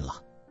幸运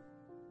了。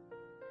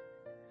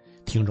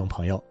听众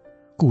朋友，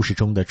故事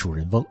中的主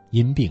人翁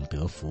因病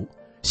得福，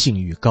幸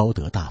遇高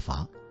德大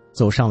法，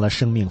走上了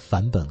生命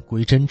返本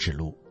归真之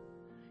路，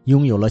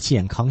拥有了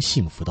健康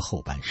幸福的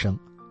后半生，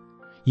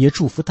也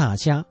祝福大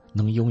家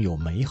能拥有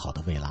美好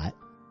的未来。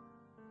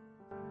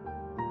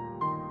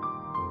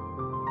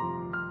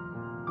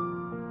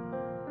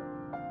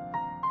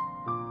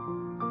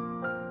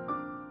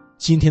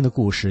今天的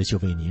故事就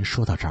为您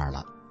说到这儿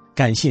了，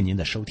感谢您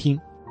的收听。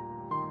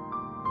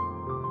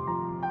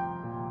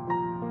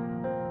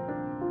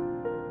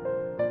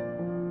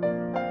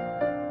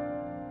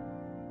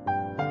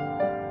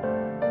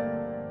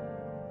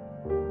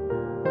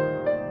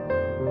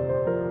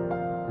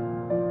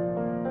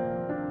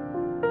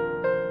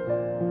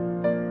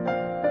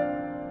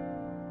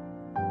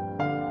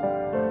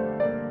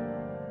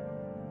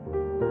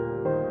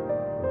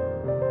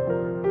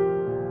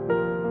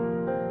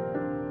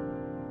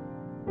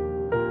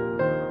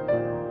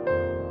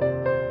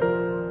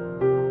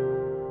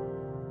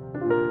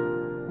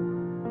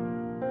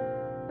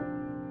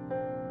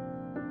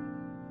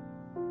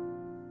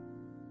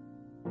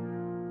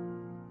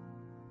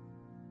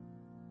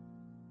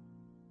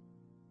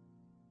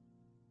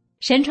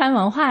神传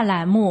文化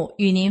栏目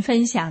与您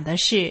分享的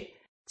是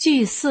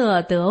聚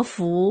色得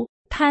福，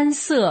贪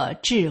色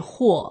致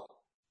祸。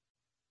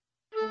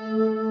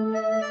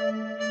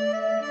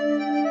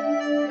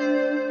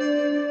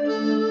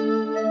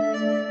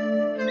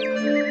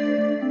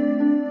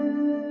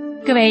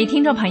各位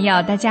听众朋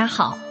友，大家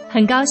好，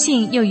很高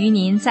兴又与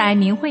您在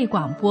明慧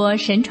广播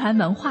神传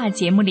文化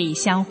节目里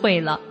相会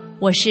了，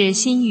我是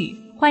心雨，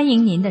欢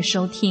迎您的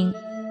收听。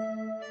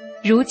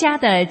儒家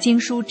的经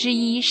书之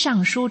一《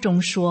尚书》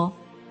中说，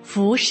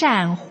福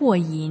善祸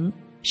淫，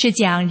是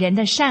讲人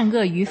的善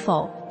恶与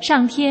否，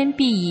上天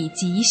必以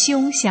吉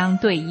凶相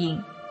对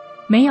应，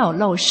没有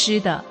漏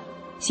失的，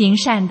行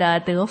善的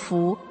得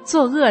福，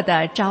作恶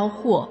的招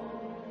祸。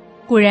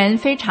古人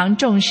非常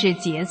重视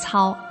节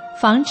操，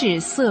防止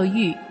色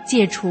欲，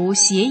戒除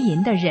邪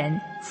淫的人，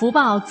福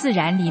报自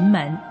然临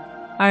门；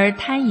而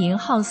贪淫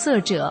好色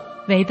者，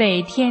违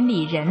背天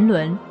理人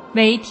伦，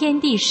为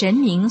天地神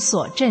明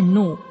所震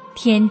怒，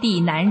天地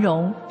难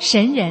容，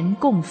神人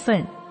共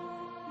愤。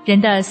人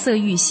的色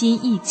欲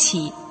心一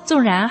起，纵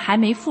然还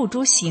没付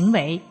诸行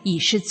为，已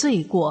是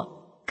罪过，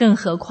更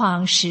何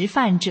况实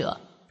犯者，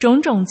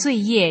种种罪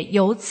业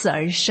由此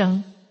而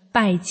生，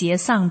败节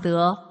丧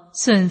德，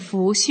损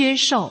福削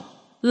寿，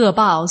恶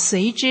报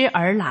随之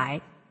而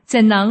来，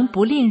怎能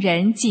不令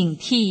人警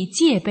惕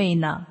戒备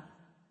呢？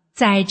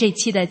在这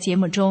期的节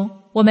目中，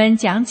我们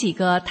讲几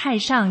个太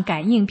上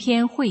感应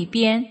篇汇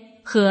编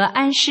和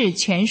安世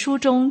全书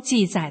中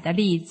记载的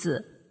例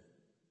子。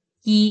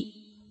一、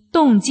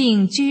动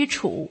静居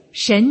处，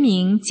神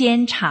明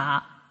监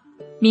察。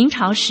明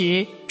朝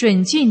时，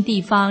准郡地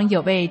方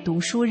有位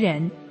读书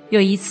人，有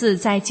一次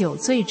在酒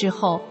醉之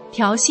后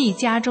调戏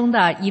家中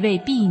的一位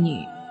婢女，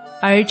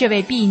而这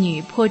位婢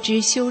女颇知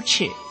羞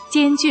耻，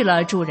兼具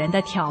了主人的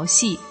调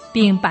戏，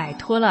并摆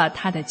脱了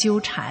他的纠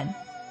缠。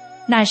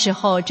那时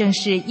候正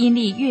是阴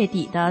历月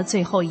底的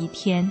最后一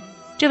天，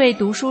这位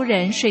读书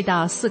人睡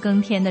到4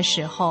更天的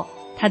时候，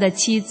他的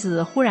妻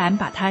子忽然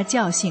把他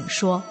叫醒，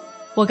说：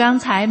我刚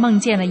才梦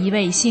见了一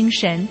位星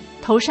神，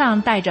头上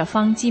戴着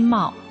方巾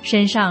帽，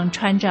身上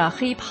穿着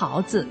黑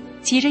袍子，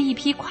骑着一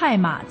匹快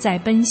马在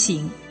奔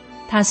行。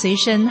他随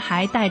身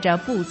还带着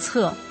步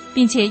册，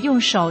并且用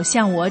手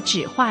向我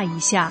指画一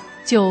下，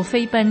就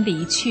飞奔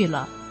离去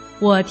了。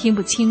我听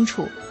不清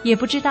楚，也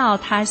不知道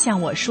他向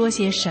我说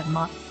些什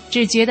么，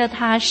只觉得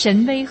他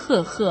神威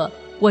赫赫，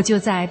我就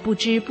在不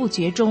知不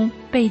觉中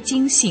被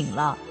惊醒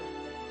了。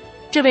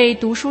这位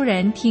读书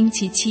人听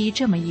其妻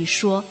这么一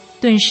说，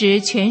顿时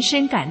全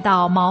身感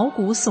到毛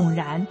骨悚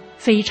然，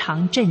非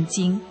常震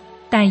惊，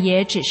但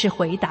也只是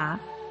回答：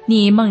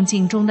你梦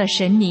境中的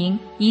神明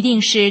一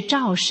定是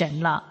赵神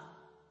了。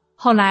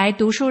后来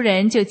读书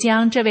人就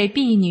将这位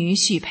婢女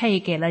许配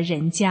给了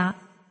人家，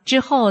之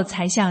后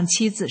才向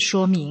妻子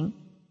说明：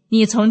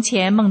你从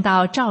前梦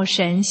到赵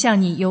神向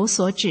你有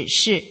所指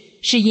示，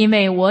是因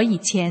为我以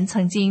前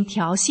曾经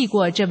调戏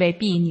过这位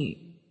婢女，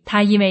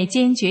她因为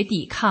坚决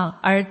抵抗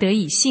而得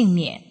以幸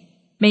免。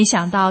没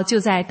想到就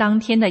在当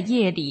天的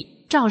夜里，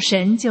赵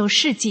神就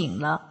示警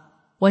了。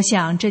我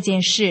想这件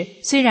事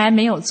虽然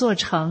没有做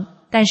成，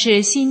但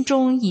是心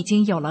中已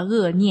经有了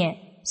恶念，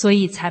所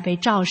以才被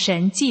赵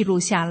神记录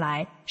下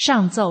来，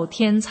上奏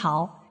天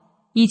曹。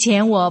以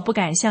前我不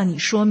敢向你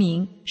说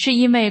明，是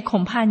因为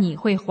恐怕你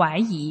会怀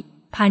疑，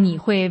怕你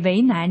会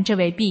为难这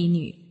位婢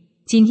女。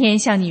今天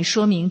向你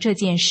说明这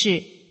件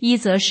事，一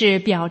则是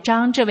表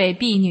彰这位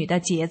婢女的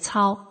节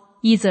操，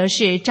一则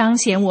是彰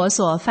显我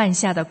所犯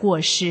下的过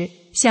失，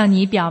向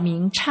你表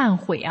明忏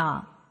悔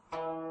啊。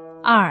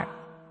2.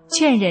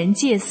 劝人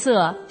戒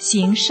色，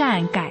行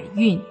善改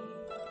运。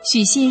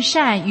许信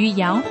善与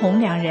杨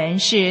红2人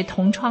是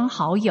同窗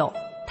好友，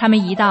他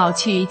们一道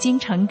去京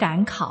城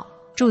赶考，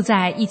住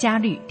在一家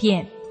旅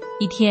店。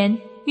一天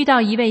遇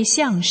到一位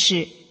相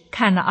士，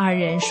看了2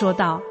人，说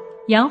道：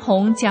杨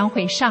红将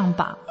会上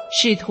榜，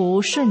仕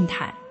途顺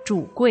坦，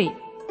主贵；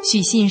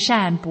许信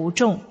善不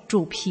中，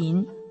主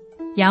贫。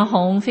杨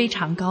红非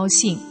常高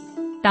兴。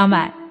当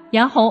晚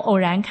杨红偶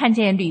然看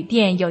见旅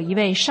店有一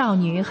位少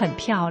女很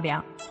漂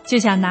亮，就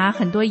想拿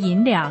很多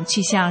银两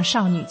去向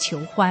少女求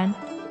欢。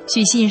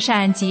许信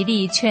善极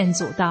力劝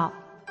阻道：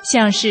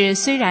相士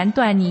虽然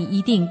断你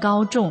一定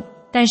高中，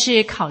但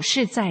是考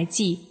试在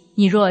即，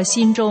你若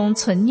心中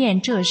存念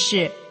这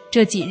事，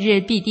这几日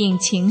必定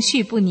情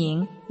绪不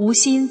宁，无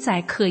心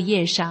在课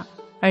业上，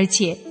而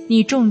且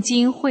你重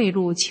金贿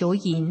赂求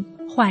银，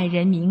坏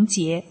人名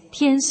节，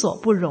天所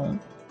不容。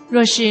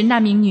若是那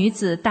名女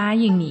子答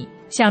应你，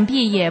想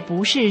必也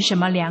不是什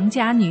么良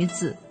家女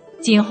子，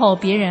今后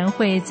别人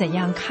会怎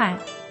样看？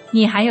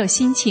你还有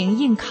心情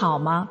应考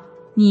吗？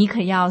你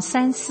可要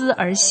三思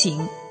而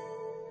行。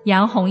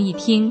杨红一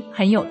听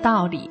很有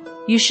道理，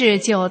于是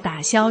就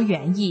打消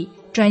原意，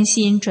专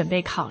心准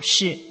备考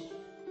试。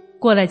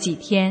过了几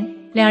天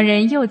，2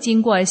人又经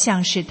过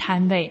相士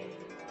摊位，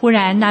忽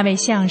然那位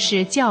相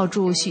士叫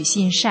住许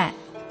信善：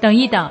等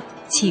一等，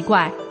奇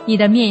怪，你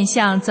的面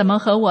相怎么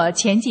和我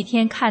前几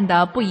天看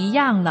的不一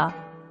样了？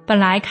本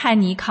来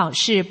看你考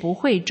试不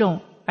会中，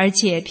而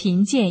且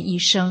贫贱一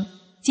生，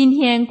今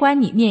天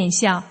观你面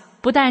相，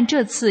不但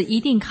这次一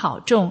定考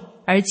中，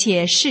而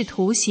且仕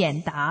途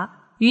显达，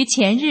与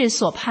前日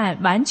所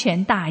判完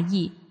全大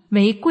异，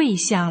为贵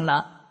相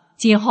了。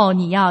今后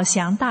你要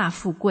享大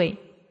富贵。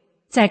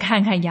再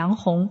看看杨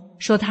红，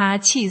说她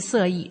气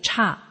色已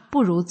差，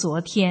不如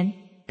昨天，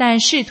但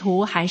仕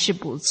途还是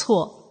不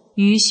错，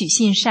与许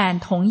信善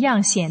同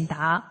样显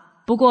达，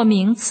不过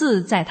名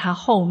次在他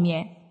后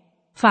面。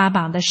发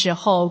榜的时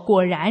候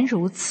果然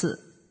如此。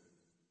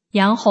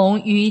杨红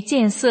于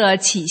见色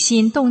起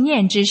心动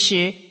念之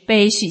时，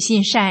被许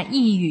信善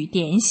一语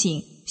点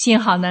醒，幸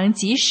好能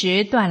及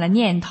时断了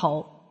念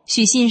头。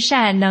许信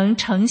善能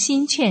诚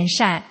心劝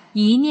善，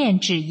一念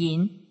止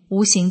淫，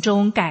无形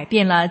中改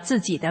变了自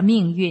己的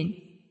命运。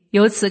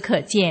由此可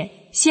见，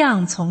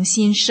相从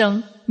心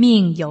生，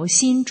命由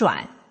心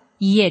转。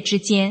一夜之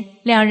间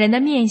，2人的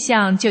面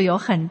相就有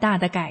很大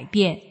的改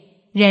变。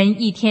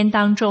人一天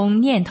当中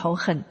念头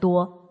很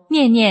多，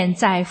念念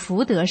在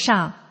福德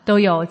上都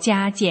有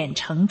加减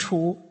乘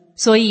除，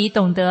所以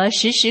懂得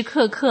时时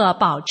刻刻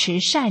保持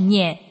善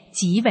念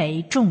极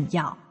为重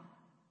要。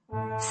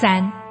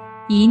3.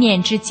 一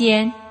念之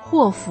间，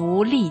祸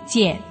福利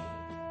见。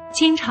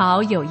清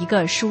朝有一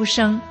个书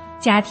生，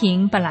家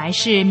庭本来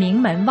是名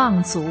门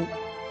望族，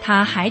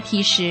他孩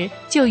提时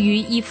就于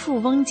一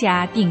富翁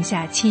家定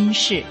下亲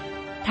事。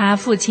他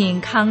父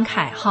亲慷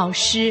慨好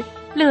施，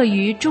乐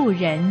于助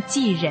人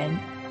济人，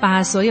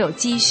把所有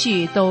积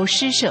蓄都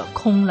施舍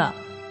空了。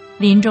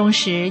临终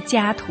时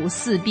家徒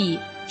四壁，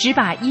只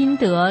把阴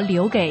德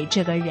留给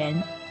这个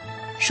人。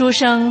书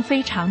生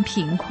非常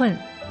贫困，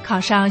考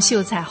上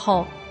秀才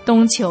后，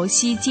东求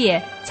西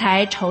借，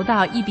才筹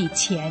到一笔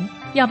钱，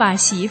要把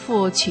媳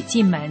妇娶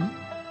进门。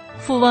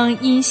富翁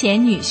因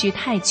嫌女婿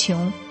太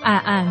穷，暗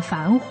暗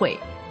反悔，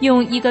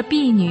用一个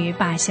婢女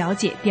把小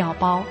姐调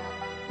包。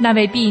那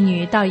位婢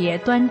女倒也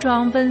端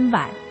庄温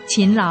婉，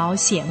勤劳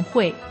贤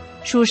惠，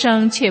书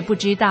生却不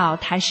知道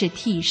她是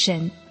替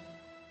身。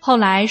后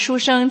来书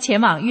生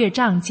前往岳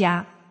丈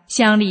家，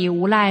乡里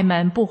无赖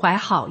们不怀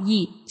好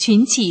意，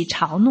群起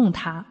嘲弄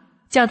他，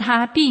叫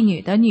他婢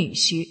女的女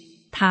婿。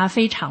他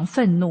非常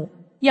愤怒，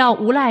要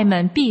无赖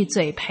们闭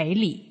嘴赔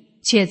礼，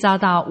却遭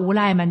到无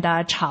赖们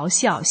的嘲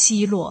笑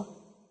奚落。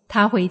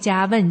他回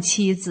家问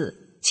妻子，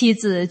妻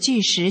子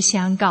据实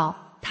相告，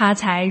他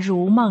才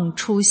如梦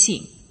初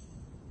醒。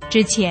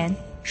之前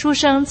书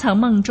生曾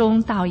梦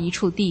中到一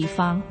处地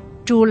方，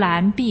朱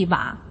蓝碧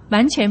瓦，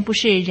完全不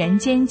是人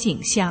间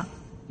景象，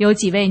有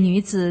几位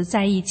女子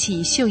在一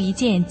起绣一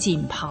件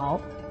锦袍。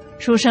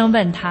书生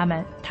问他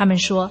们，他们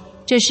说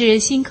这是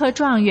新科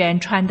状元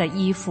穿的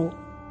衣服。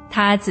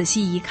他仔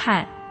细一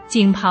看，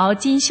锦袍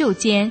金袖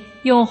间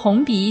用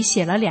红笔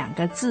写了2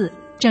个字，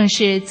正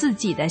是自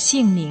己的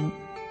姓名。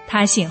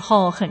他醒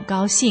后很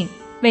高兴，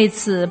为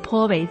此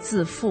颇为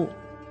自负。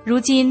如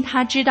今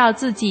他知道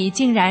自己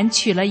竟然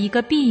娶了一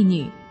个婢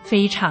女，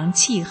非常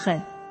气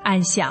恨，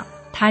暗想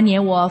他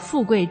年我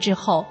富贵之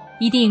后，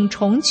一定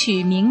重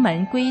娶名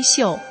门闺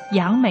秀，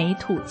扬眉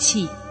吐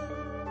气。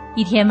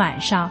一天晚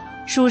上，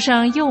书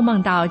生又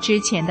梦到之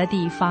前的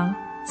地方，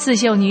刺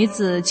绣女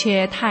子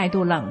却态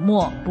度冷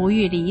漠，不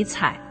予理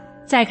睬。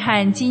再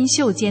看金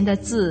袖间的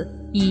字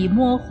已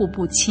模糊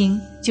不清，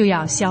就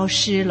要消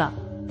失了。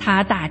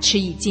他大吃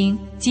一惊，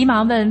急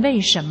忙问为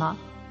什么。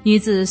女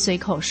子随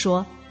口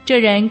说，这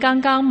人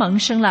刚刚萌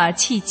生了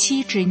弃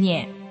妻之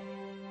念，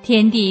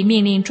天帝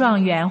命令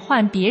状元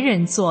换别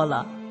人做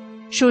了。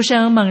书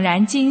生猛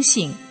然惊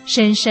醒，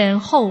深深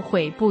后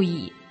悔不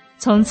已，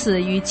从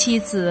此与妻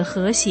子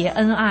和谐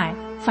恩爱，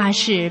发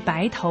誓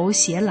白头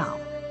偕老。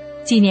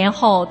几年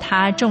后，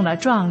他中了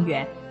状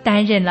元，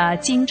担任了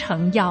京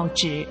城要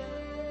职。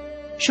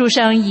书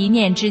生一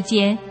念之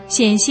间，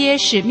险些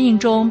使命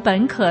中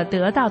本可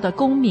得到的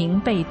功名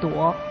被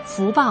夺，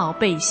福报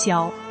被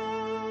消。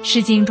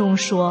诗经中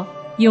说，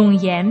永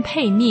言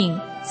配命，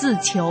自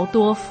求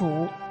多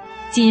福。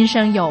今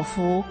生有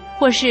福，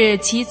或是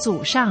其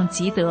祖上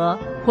积德，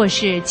或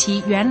是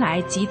其原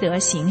来积德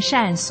行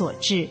善所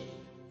致，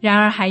然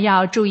而还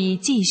要注意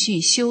继续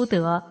修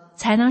德，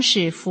才能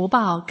使福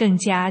报更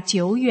加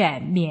久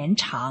远绵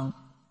长。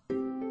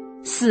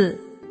4.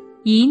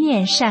 一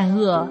念善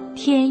恶，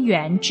天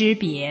缘之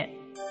别。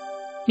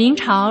明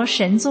朝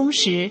神宗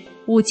时，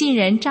武进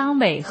人张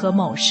伟和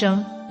某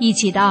生一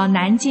起到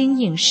南京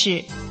应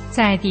试，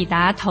在抵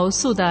达投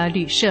宿的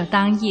旅社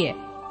当夜，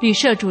旅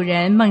社主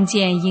人梦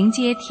见迎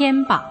接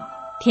天榜，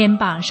天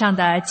榜上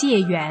的解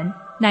元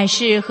乃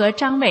是和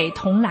张伟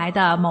同来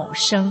的某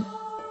生。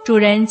主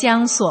人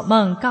将所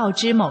梦告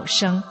知某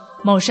生，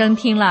某生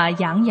听了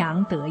洋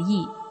洋得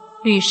意。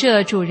旅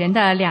社主人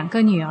的2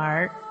个女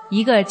儿，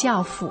一个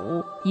叫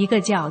辅，一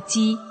个叫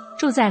姬，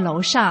住在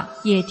楼上，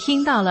也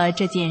听到了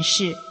这件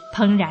事，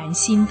怦然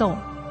心动。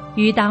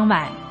于当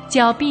晚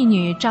叫婢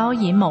女招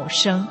引某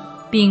生，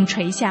并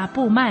垂下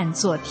布幔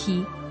做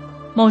梯。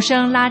某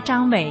生拉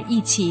张伟一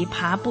起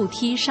爬步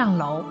梯上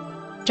楼，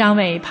张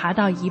伟爬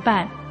到一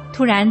半，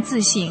突然自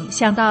省，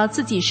想到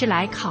自己是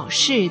来考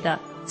试的，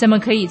怎么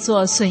可以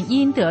做损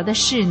阴德的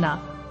事呢？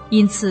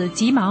因此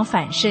急忙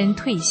反身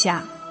退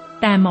下，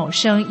但某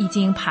生已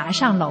经爬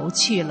上楼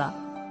去了。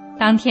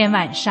当天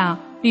晚上，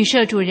旅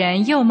社主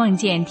人又梦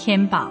见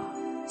天榜，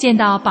见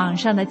到榜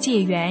上的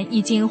解元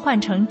已经换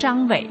成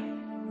张伟。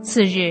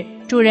次日，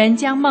主人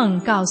将梦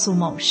告诉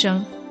某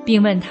生，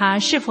并问他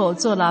是否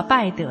做了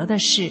败德的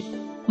事。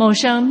某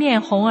生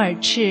面红耳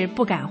赤，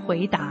不敢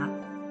回答。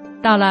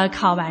到了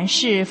考完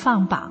试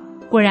放榜，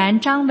果然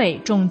张伟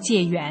中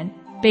解元，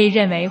被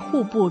认为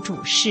户部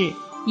主事，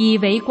以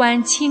为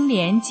官清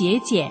廉节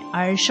俭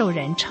而受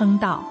人称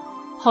道，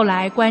后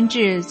来官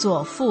至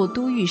左副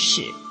都御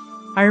史。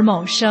而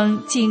某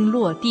生竟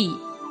落地，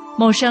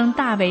某生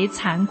大为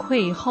惭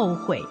愧后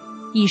悔，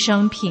一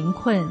生贫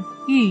困，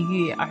郁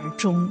郁而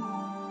终。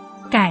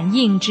感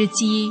应之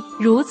机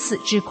如此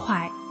之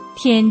快，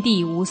天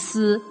地无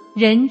私，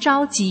人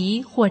着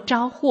急或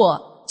招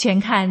祸，全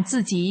看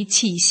自己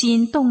起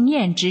心动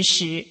念之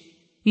时。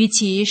与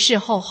其事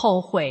后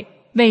后悔，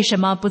为什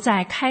么不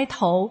在开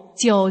头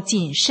就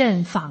谨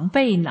慎防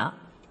备呢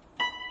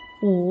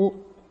？5.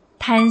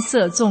 贪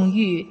色纵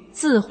欲，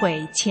自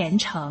毁前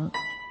程。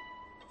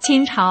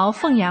清朝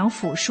凤阳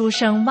府书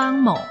生汪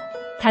某，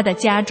他的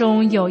家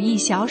中有一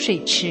小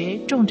水池，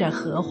种着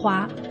荷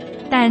花，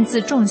但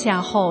自种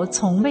下后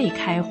从未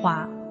开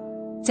花。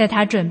在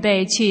他准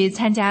备去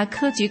参加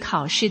科举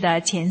考试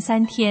的前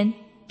3天，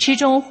池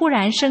中忽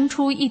然生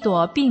出一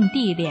朵并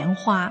蒂莲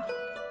花，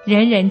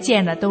人人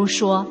见了都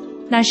说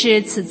那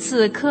是此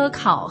次科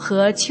考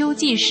和秋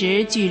季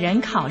时举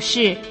人考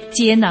试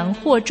皆能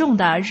获中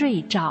的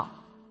瑞兆。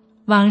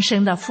汪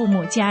生的父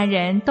母家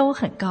人都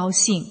很高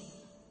兴。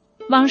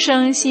汪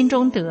生心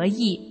中得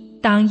意，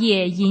当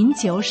夜饮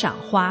酒赏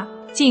花，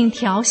竟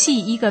调戏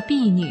一个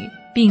婢女，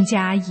并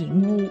加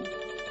淫污。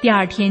第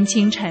二天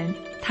清晨，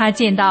他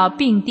见到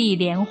并蒂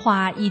莲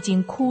花已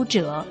经枯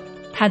折，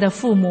他的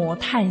父母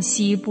叹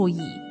息不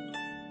已。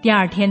第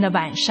二天的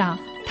晚上，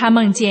他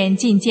梦见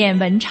觐见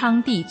文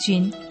昌帝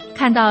君，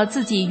看到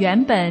自己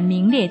原本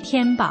名列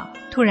天榜，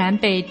突然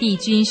被帝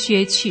君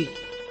削去。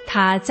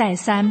他再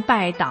三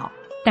拜祷，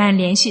但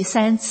连续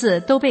3次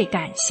都被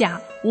赶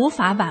下，无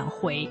法挽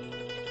回。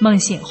梦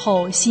醒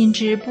后心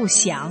知不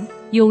祥，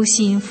忧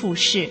心复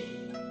试。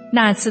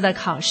那次的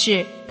考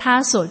试，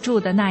他所住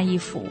的那一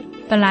府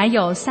本来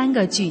有3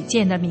个举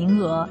荐的名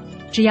额，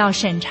只要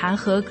审查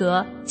合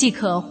格即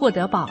可获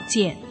得保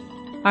荐。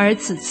而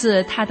此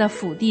次他的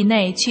府地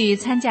内去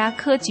参加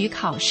科举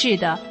考试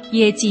的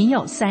也仅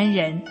有3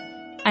人，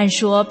按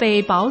说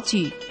被保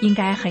举应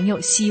该很有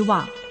希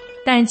望，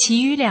但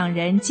其余2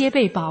人皆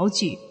被保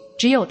举，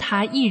只有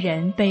他一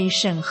人被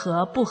审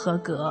核不合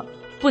格，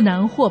不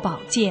能获保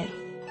荐。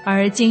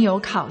而经由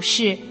考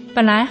试，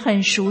本来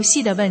很熟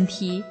悉的问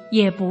题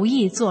也不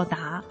易作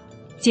答，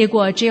结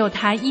果只有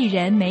他一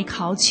人没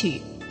考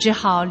取，只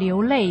好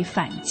流泪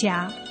返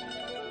家。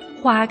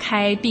花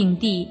开并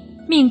蒂，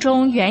命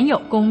中原有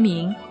功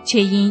名，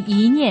却因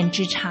一念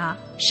之差，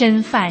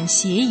身犯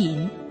邪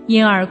淫，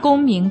因而功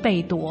名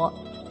被夺。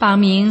榜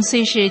名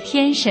虽是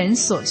天神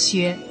所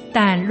削，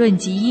但论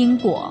及因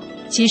果，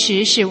其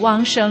实是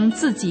汪生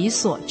自己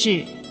所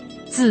致，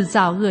自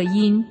造恶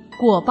因，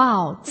果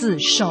报自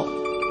受。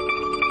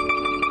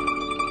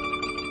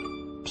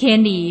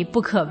天理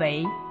不可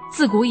违，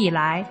自古以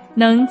来，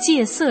能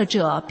戒色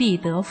者必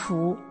得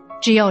福。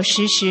只有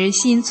时时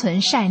心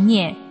存善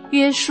念，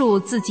约束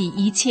自己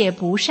一切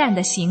不善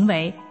的行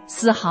为，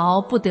丝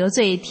毫不得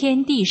罪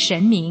天地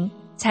神明，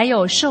才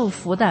有受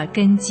福的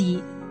根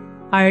基。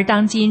而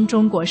当今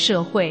中国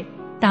社会，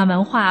大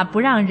文化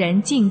不让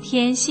人敬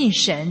天信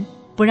神，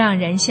不让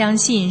人相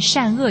信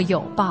善恶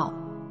有报，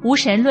无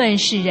神论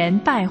使人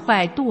败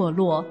坏堕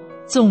落，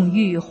纵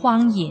欲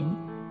荒淫，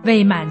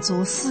为满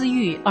足私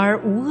欲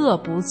而无恶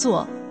不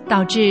作，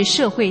导致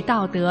社会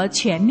道德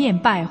全面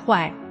败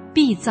坏，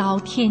必遭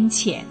天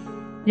谴。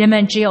人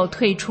们只有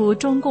退出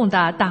中共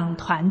的党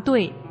团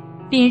队，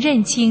并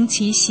认清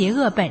其邪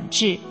恶本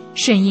质，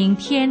顺应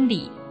天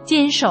理，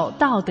坚守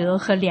道德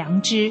和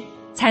良知，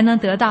才能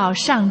得到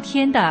上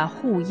天的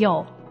护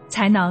佑，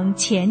才能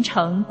前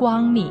程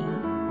光明。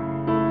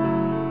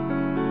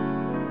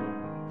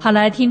好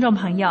了，听众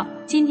朋友，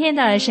今天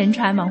的神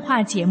传文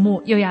化节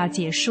目又要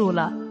结束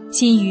了，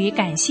心语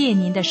感谢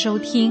您的收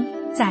听，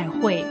再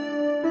会。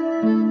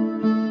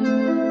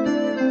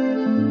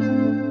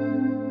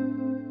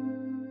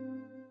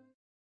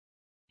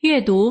阅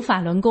读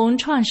法轮功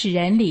创始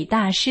人李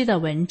大师的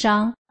文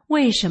章，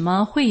为什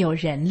么会有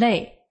人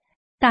类？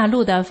大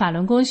陆的法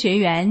轮功学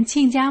员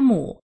亲家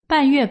母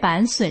半月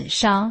板损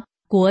伤，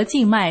国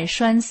静脉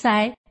栓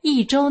塞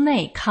，1周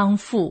内康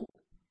复。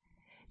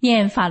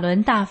念法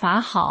轮大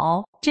法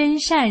好，真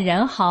善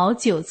人好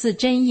9字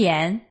真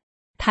言。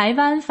台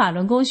湾法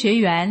轮功学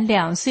员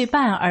2岁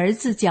半儿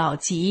子脚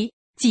疾，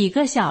几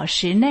个小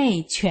时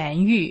内痊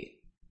愈。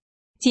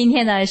今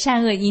天的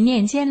善恶一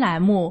念间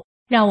栏目，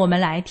让我们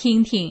来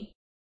听听，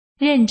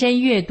认真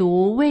阅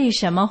读为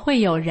什么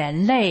会有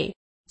人类，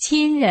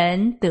亲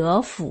人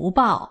得福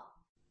报。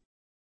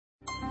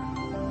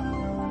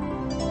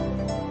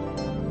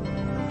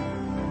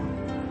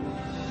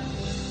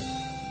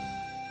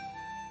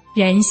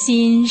人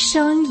心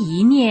生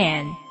一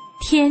念，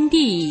天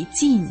地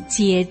尽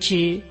皆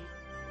知。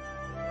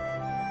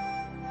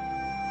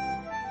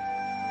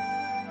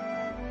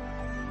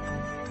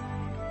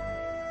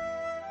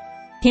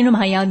听众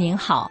朋友您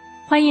好，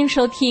欢迎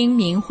收听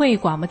明慧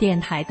广播电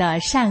台的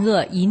善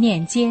恶一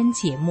念间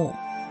节目。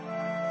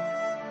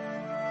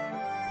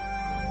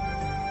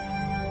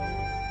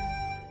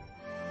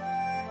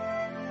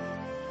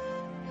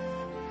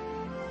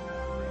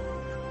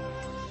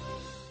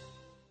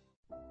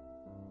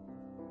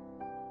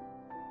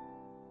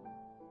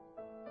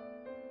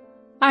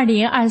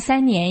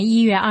2023年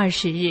1月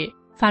20日，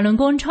法轮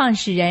功创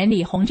始人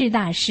李洪志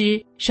大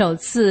师首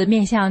次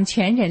面向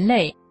全人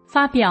类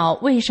发表《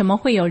为什么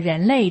会有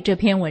人类》这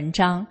篇文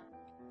章，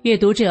阅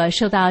读者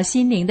受到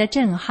心灵的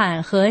震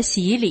撼和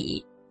洗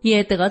礼，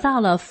也得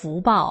到了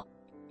福报。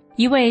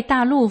一位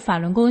大陆法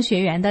轮功学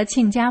员的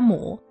亲家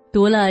母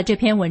读了这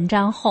篇文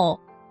章后，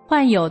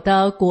患有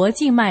的国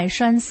静脉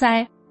栓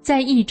塞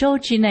在1周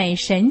之内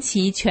神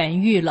奇痊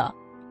愈了。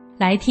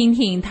来听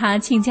听他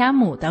亲家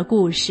母的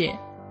故事。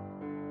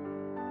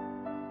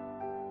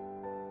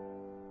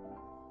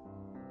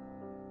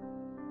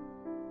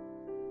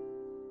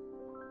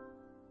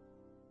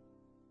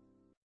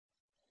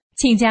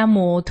亲家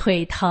母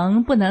腿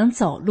疼不能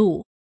走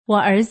路，我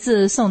儿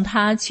子送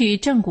他去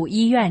正骨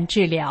医院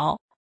治疗。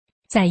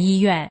在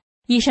医院，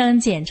医生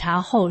检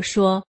查后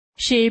说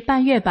是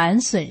半月板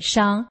损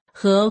伤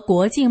和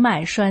国静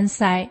脉栓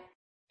塞。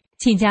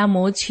亲家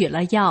母取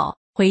了药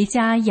回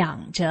家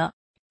养着。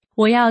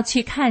我要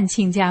去看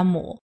亲家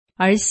母，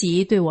儿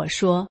媳对我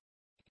说，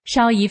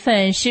烧一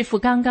份师父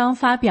刚刚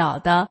发表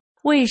的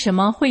为什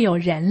么会有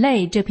人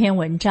类这篇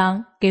文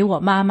章给我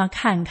妈妈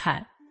看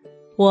看。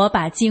我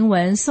把经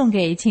文送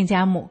给亲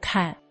家母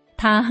看，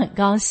她很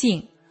高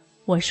兴。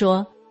我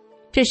说，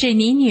这是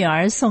你女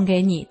儿送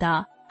给你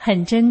的，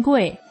很珍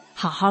贵，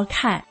好好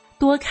看，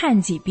多看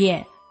几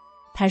遍。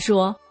她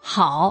说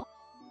好。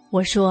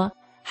我说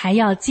还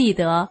要记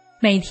得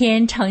每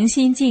天诚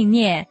心敬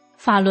念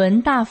法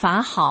轮大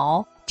法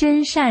好，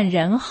真善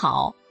人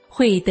好，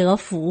会得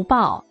福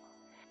报。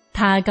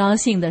她高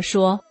兴地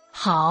说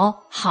好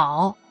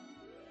好。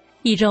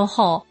1周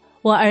后，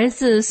我儿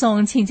子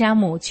送亲家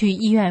母去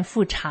医院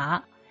复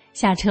查，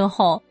下车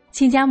后，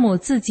亲家母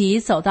自己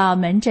走到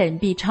门诊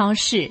B 超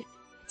室，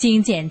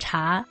经检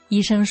查，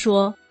医生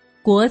说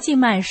国静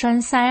脉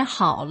栓塞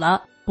好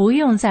了，不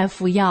用再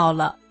服药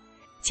了。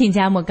亲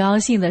家母高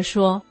兴地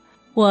说，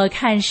我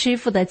看师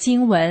父的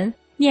经文，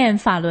念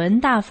法轮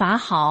大法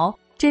好，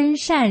真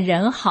善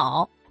人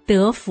好，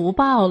得福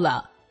报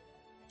了。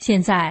现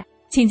在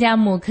亲家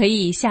母可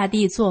以下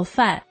地做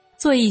饭，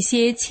做一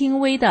些轻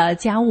微的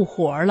家务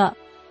活了。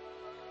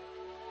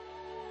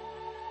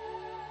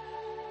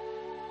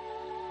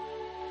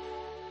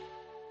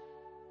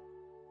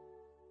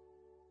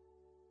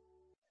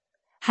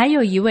还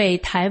有一位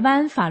台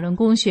湾法轮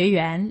功学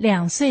员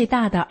2岁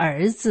大的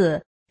儿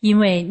子，因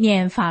为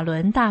念法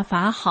轮大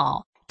法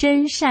好，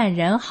真善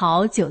人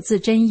好9字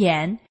真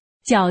言，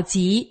脚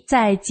疾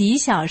在几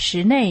小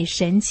时内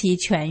神奇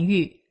痊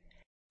愈。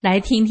来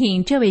听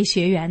听这位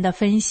学员的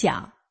分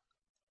享。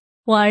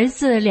我儿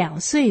子2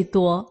岁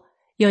多，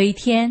有一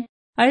天，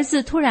儿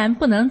子突然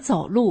不能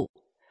走路，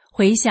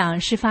回想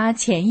事发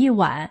前一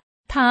晚，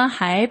他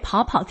还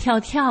跑跑跳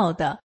跳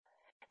的，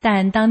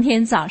但当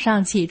天早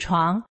上起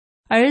床，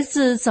儿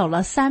子走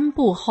了3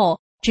步后，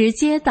直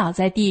接倒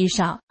在地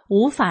上，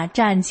无法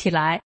站起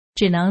来，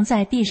只能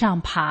在地上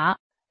爬。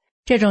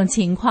这种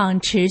情况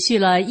持续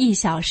了1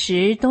小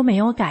时都没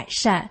有改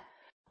善，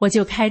我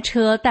就开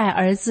车带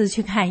儿子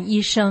去看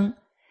医生。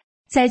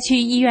在去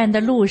医院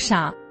的路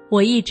上，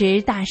我一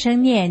直大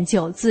声念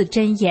9字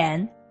真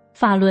言，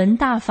法轮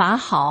大法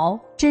好，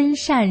真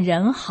善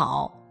人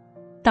好。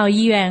到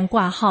医院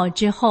挂号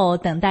之后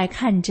等待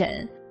看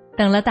诊，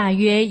等了大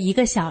约1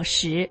个小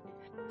时。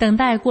等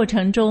待过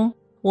程中，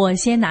我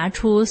先拿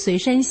出随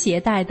身携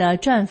带的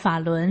转法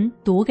轮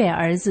读给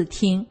儿子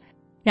听，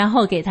然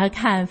后给他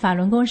看法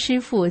轮功师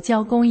父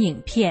教功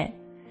影片，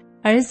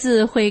儿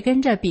子会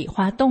跟着比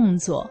划动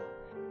作，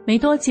没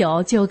多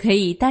久就可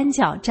以单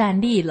脚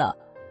站立了。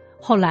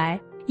后来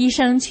医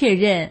生确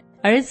认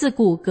儿子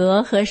骨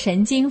骼和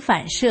神经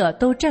反射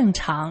都正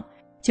常，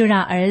就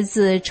让儿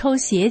子抽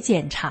血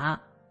检查。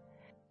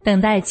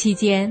等待期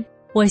间，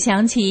我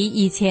想起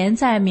以前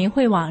在明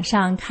慧网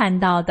上看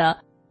到的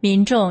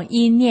民众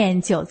因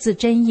念9字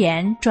真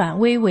言转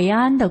危为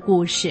安的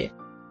故事，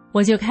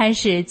我就开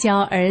始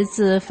教儿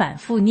子反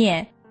复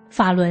念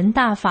法轮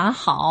大法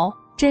好，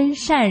真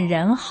善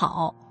人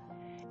好。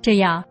这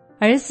样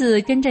儿子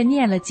跟着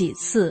念了几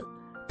次，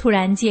突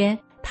然间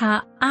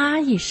他啊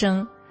一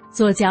声，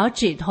左脚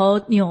趾头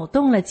扭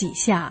动了几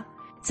下，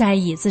在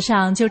椅子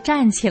上就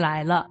站起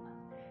来了。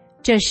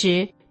这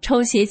时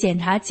抽血检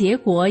查结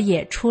果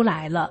也出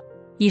来了，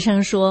医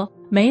生说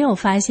没有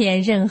发现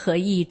任何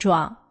异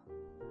状。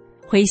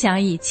回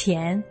想以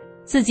前，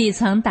自己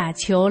曾打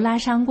球拉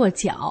伤过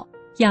脚，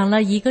养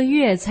了1个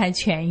月才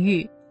痊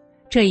愈。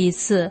这一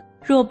次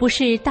若不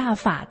是大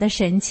法的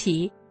神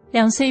奇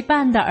，2岁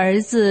半的儿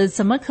子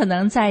怎么可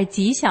能在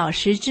几小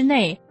时之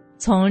内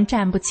从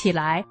站不起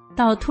来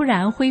到突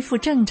然恢复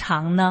正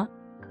常呢？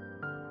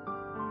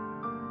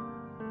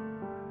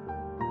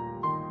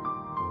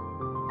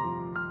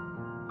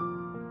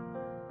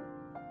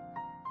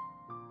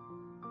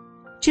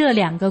这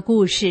2个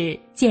故事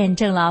见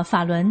证了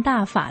法轮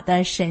大法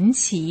的神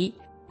奇，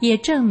也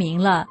证明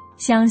了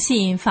相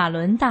信法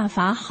轮大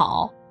法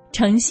好，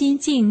诚心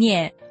敬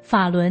念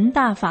法轮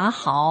大法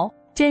好，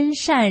真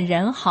善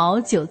人好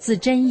9字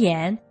真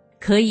言，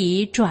可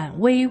以转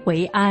危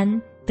为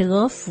安，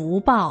得福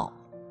报。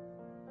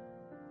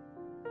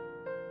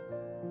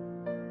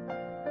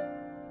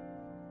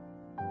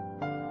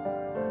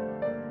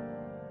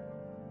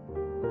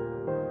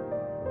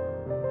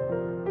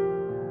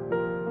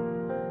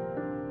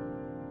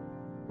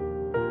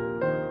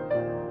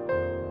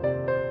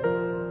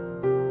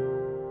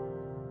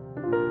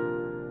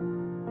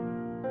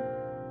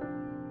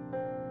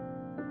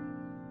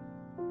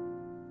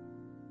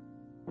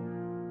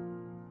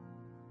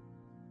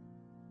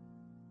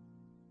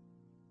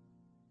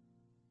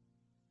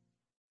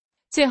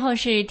最后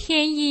是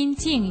天音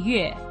净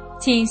月，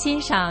请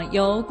欣赏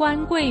由关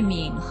桂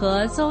敏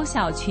和邹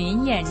小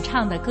群演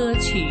唱的歌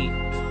曲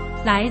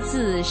《来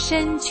自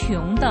深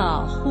穹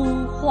的呼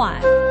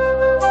唤》。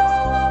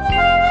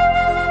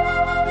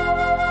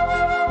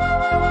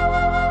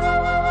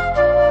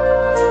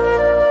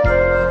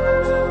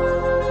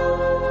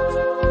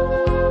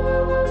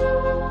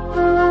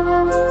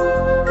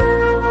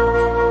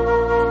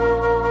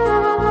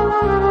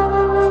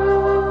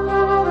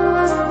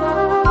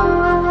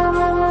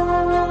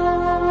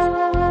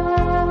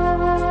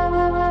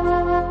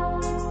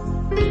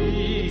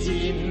历经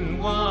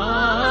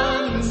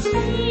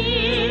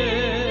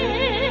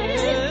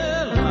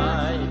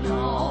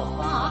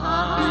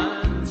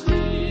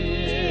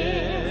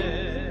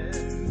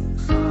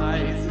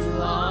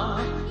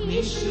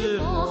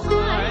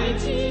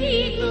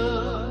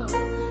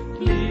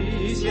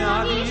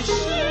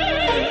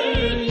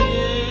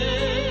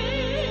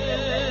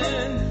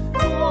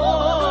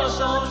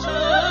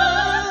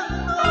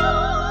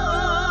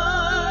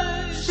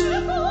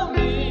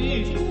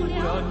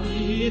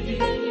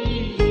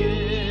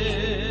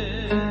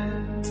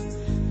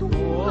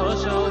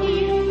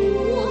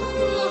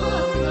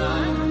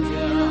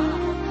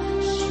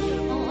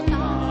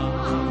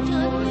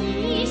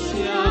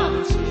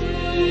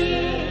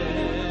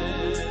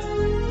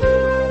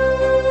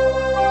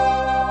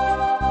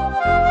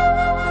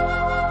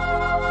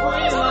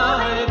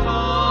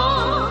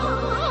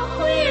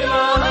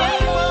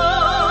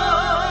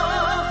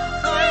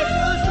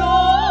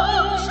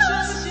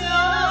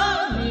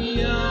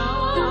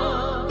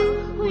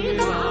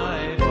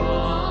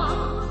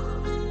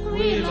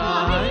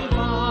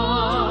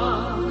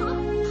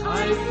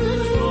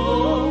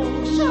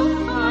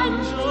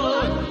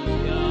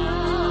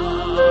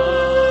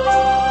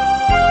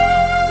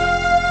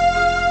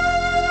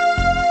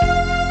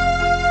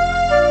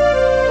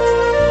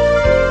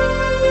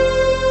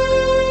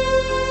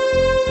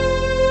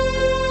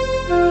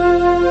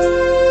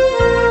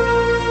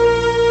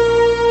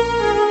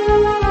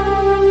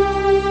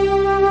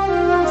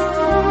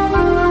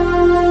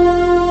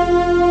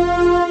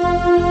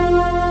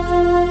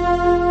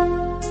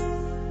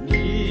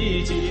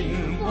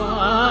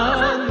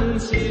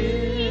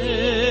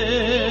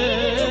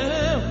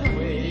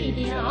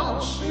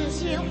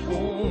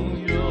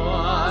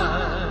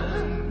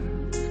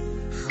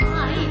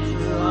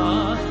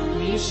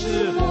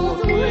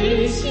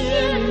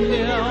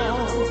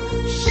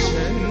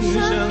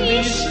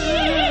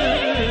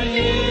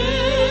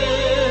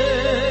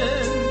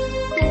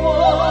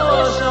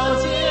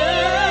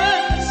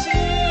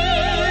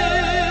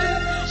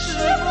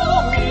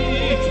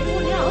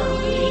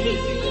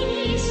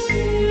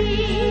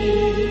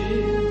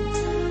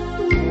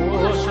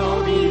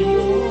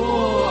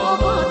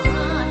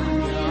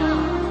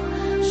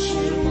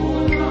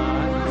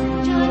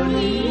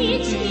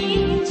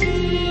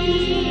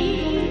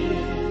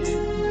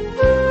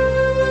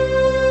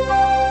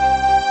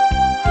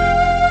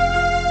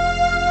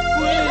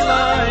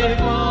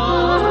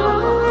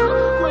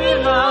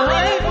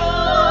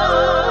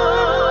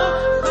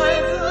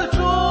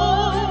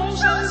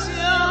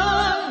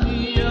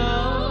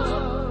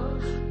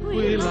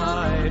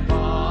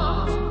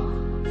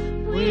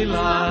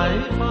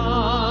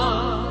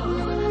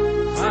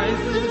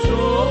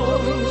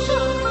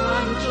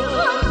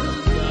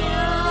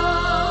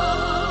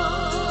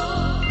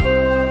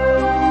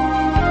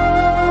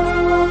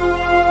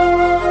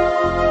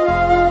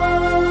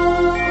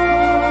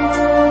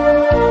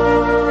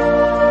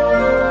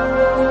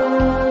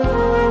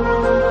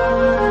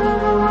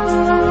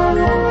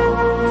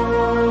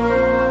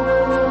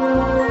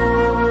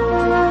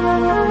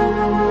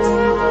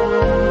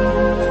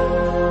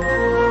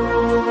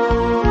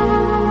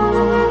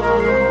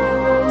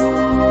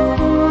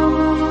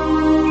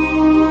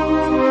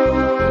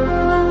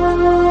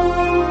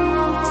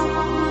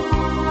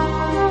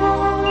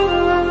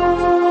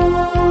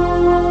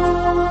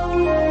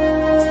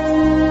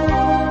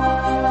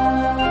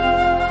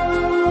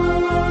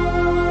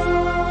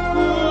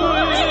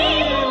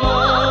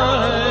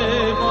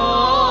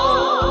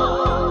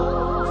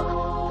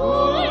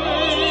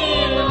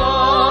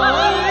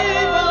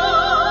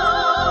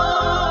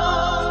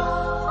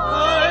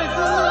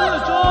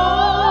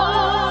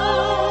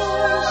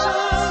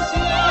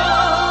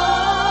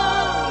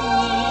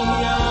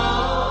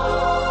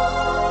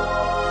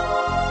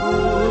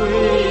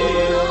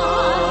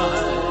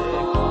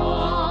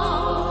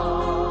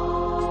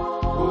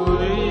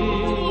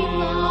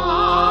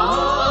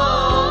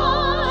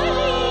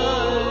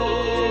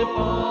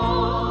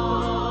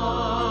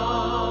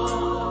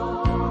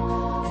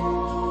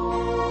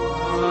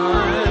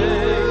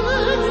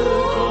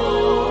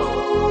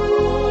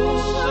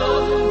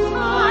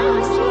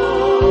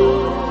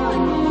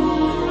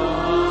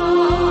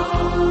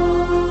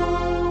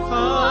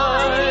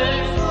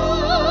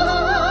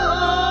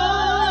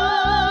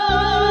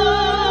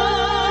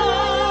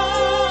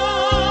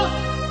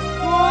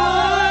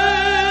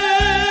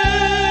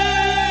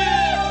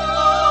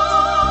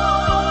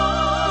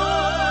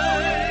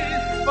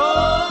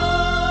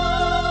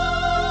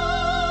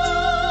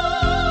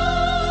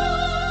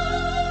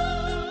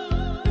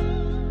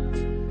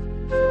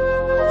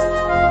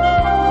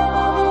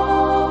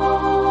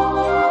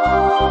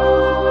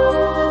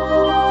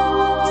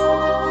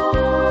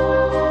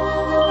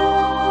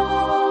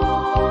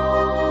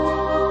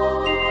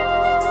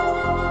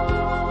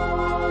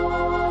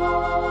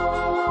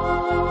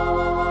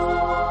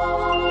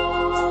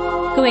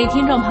各位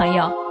听众朋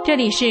友，这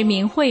里是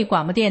明慧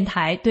广播电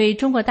台对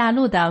中国大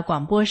陆的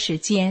广播时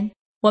间。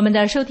我们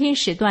的收听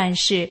时段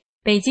是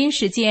北京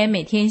时间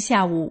每天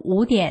下午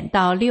5点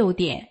到6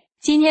点。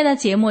今天的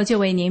节目就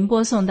为您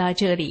播送到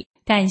这里，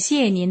感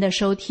谢您的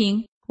收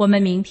听，我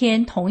们明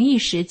天同一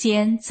时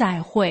间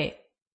再会。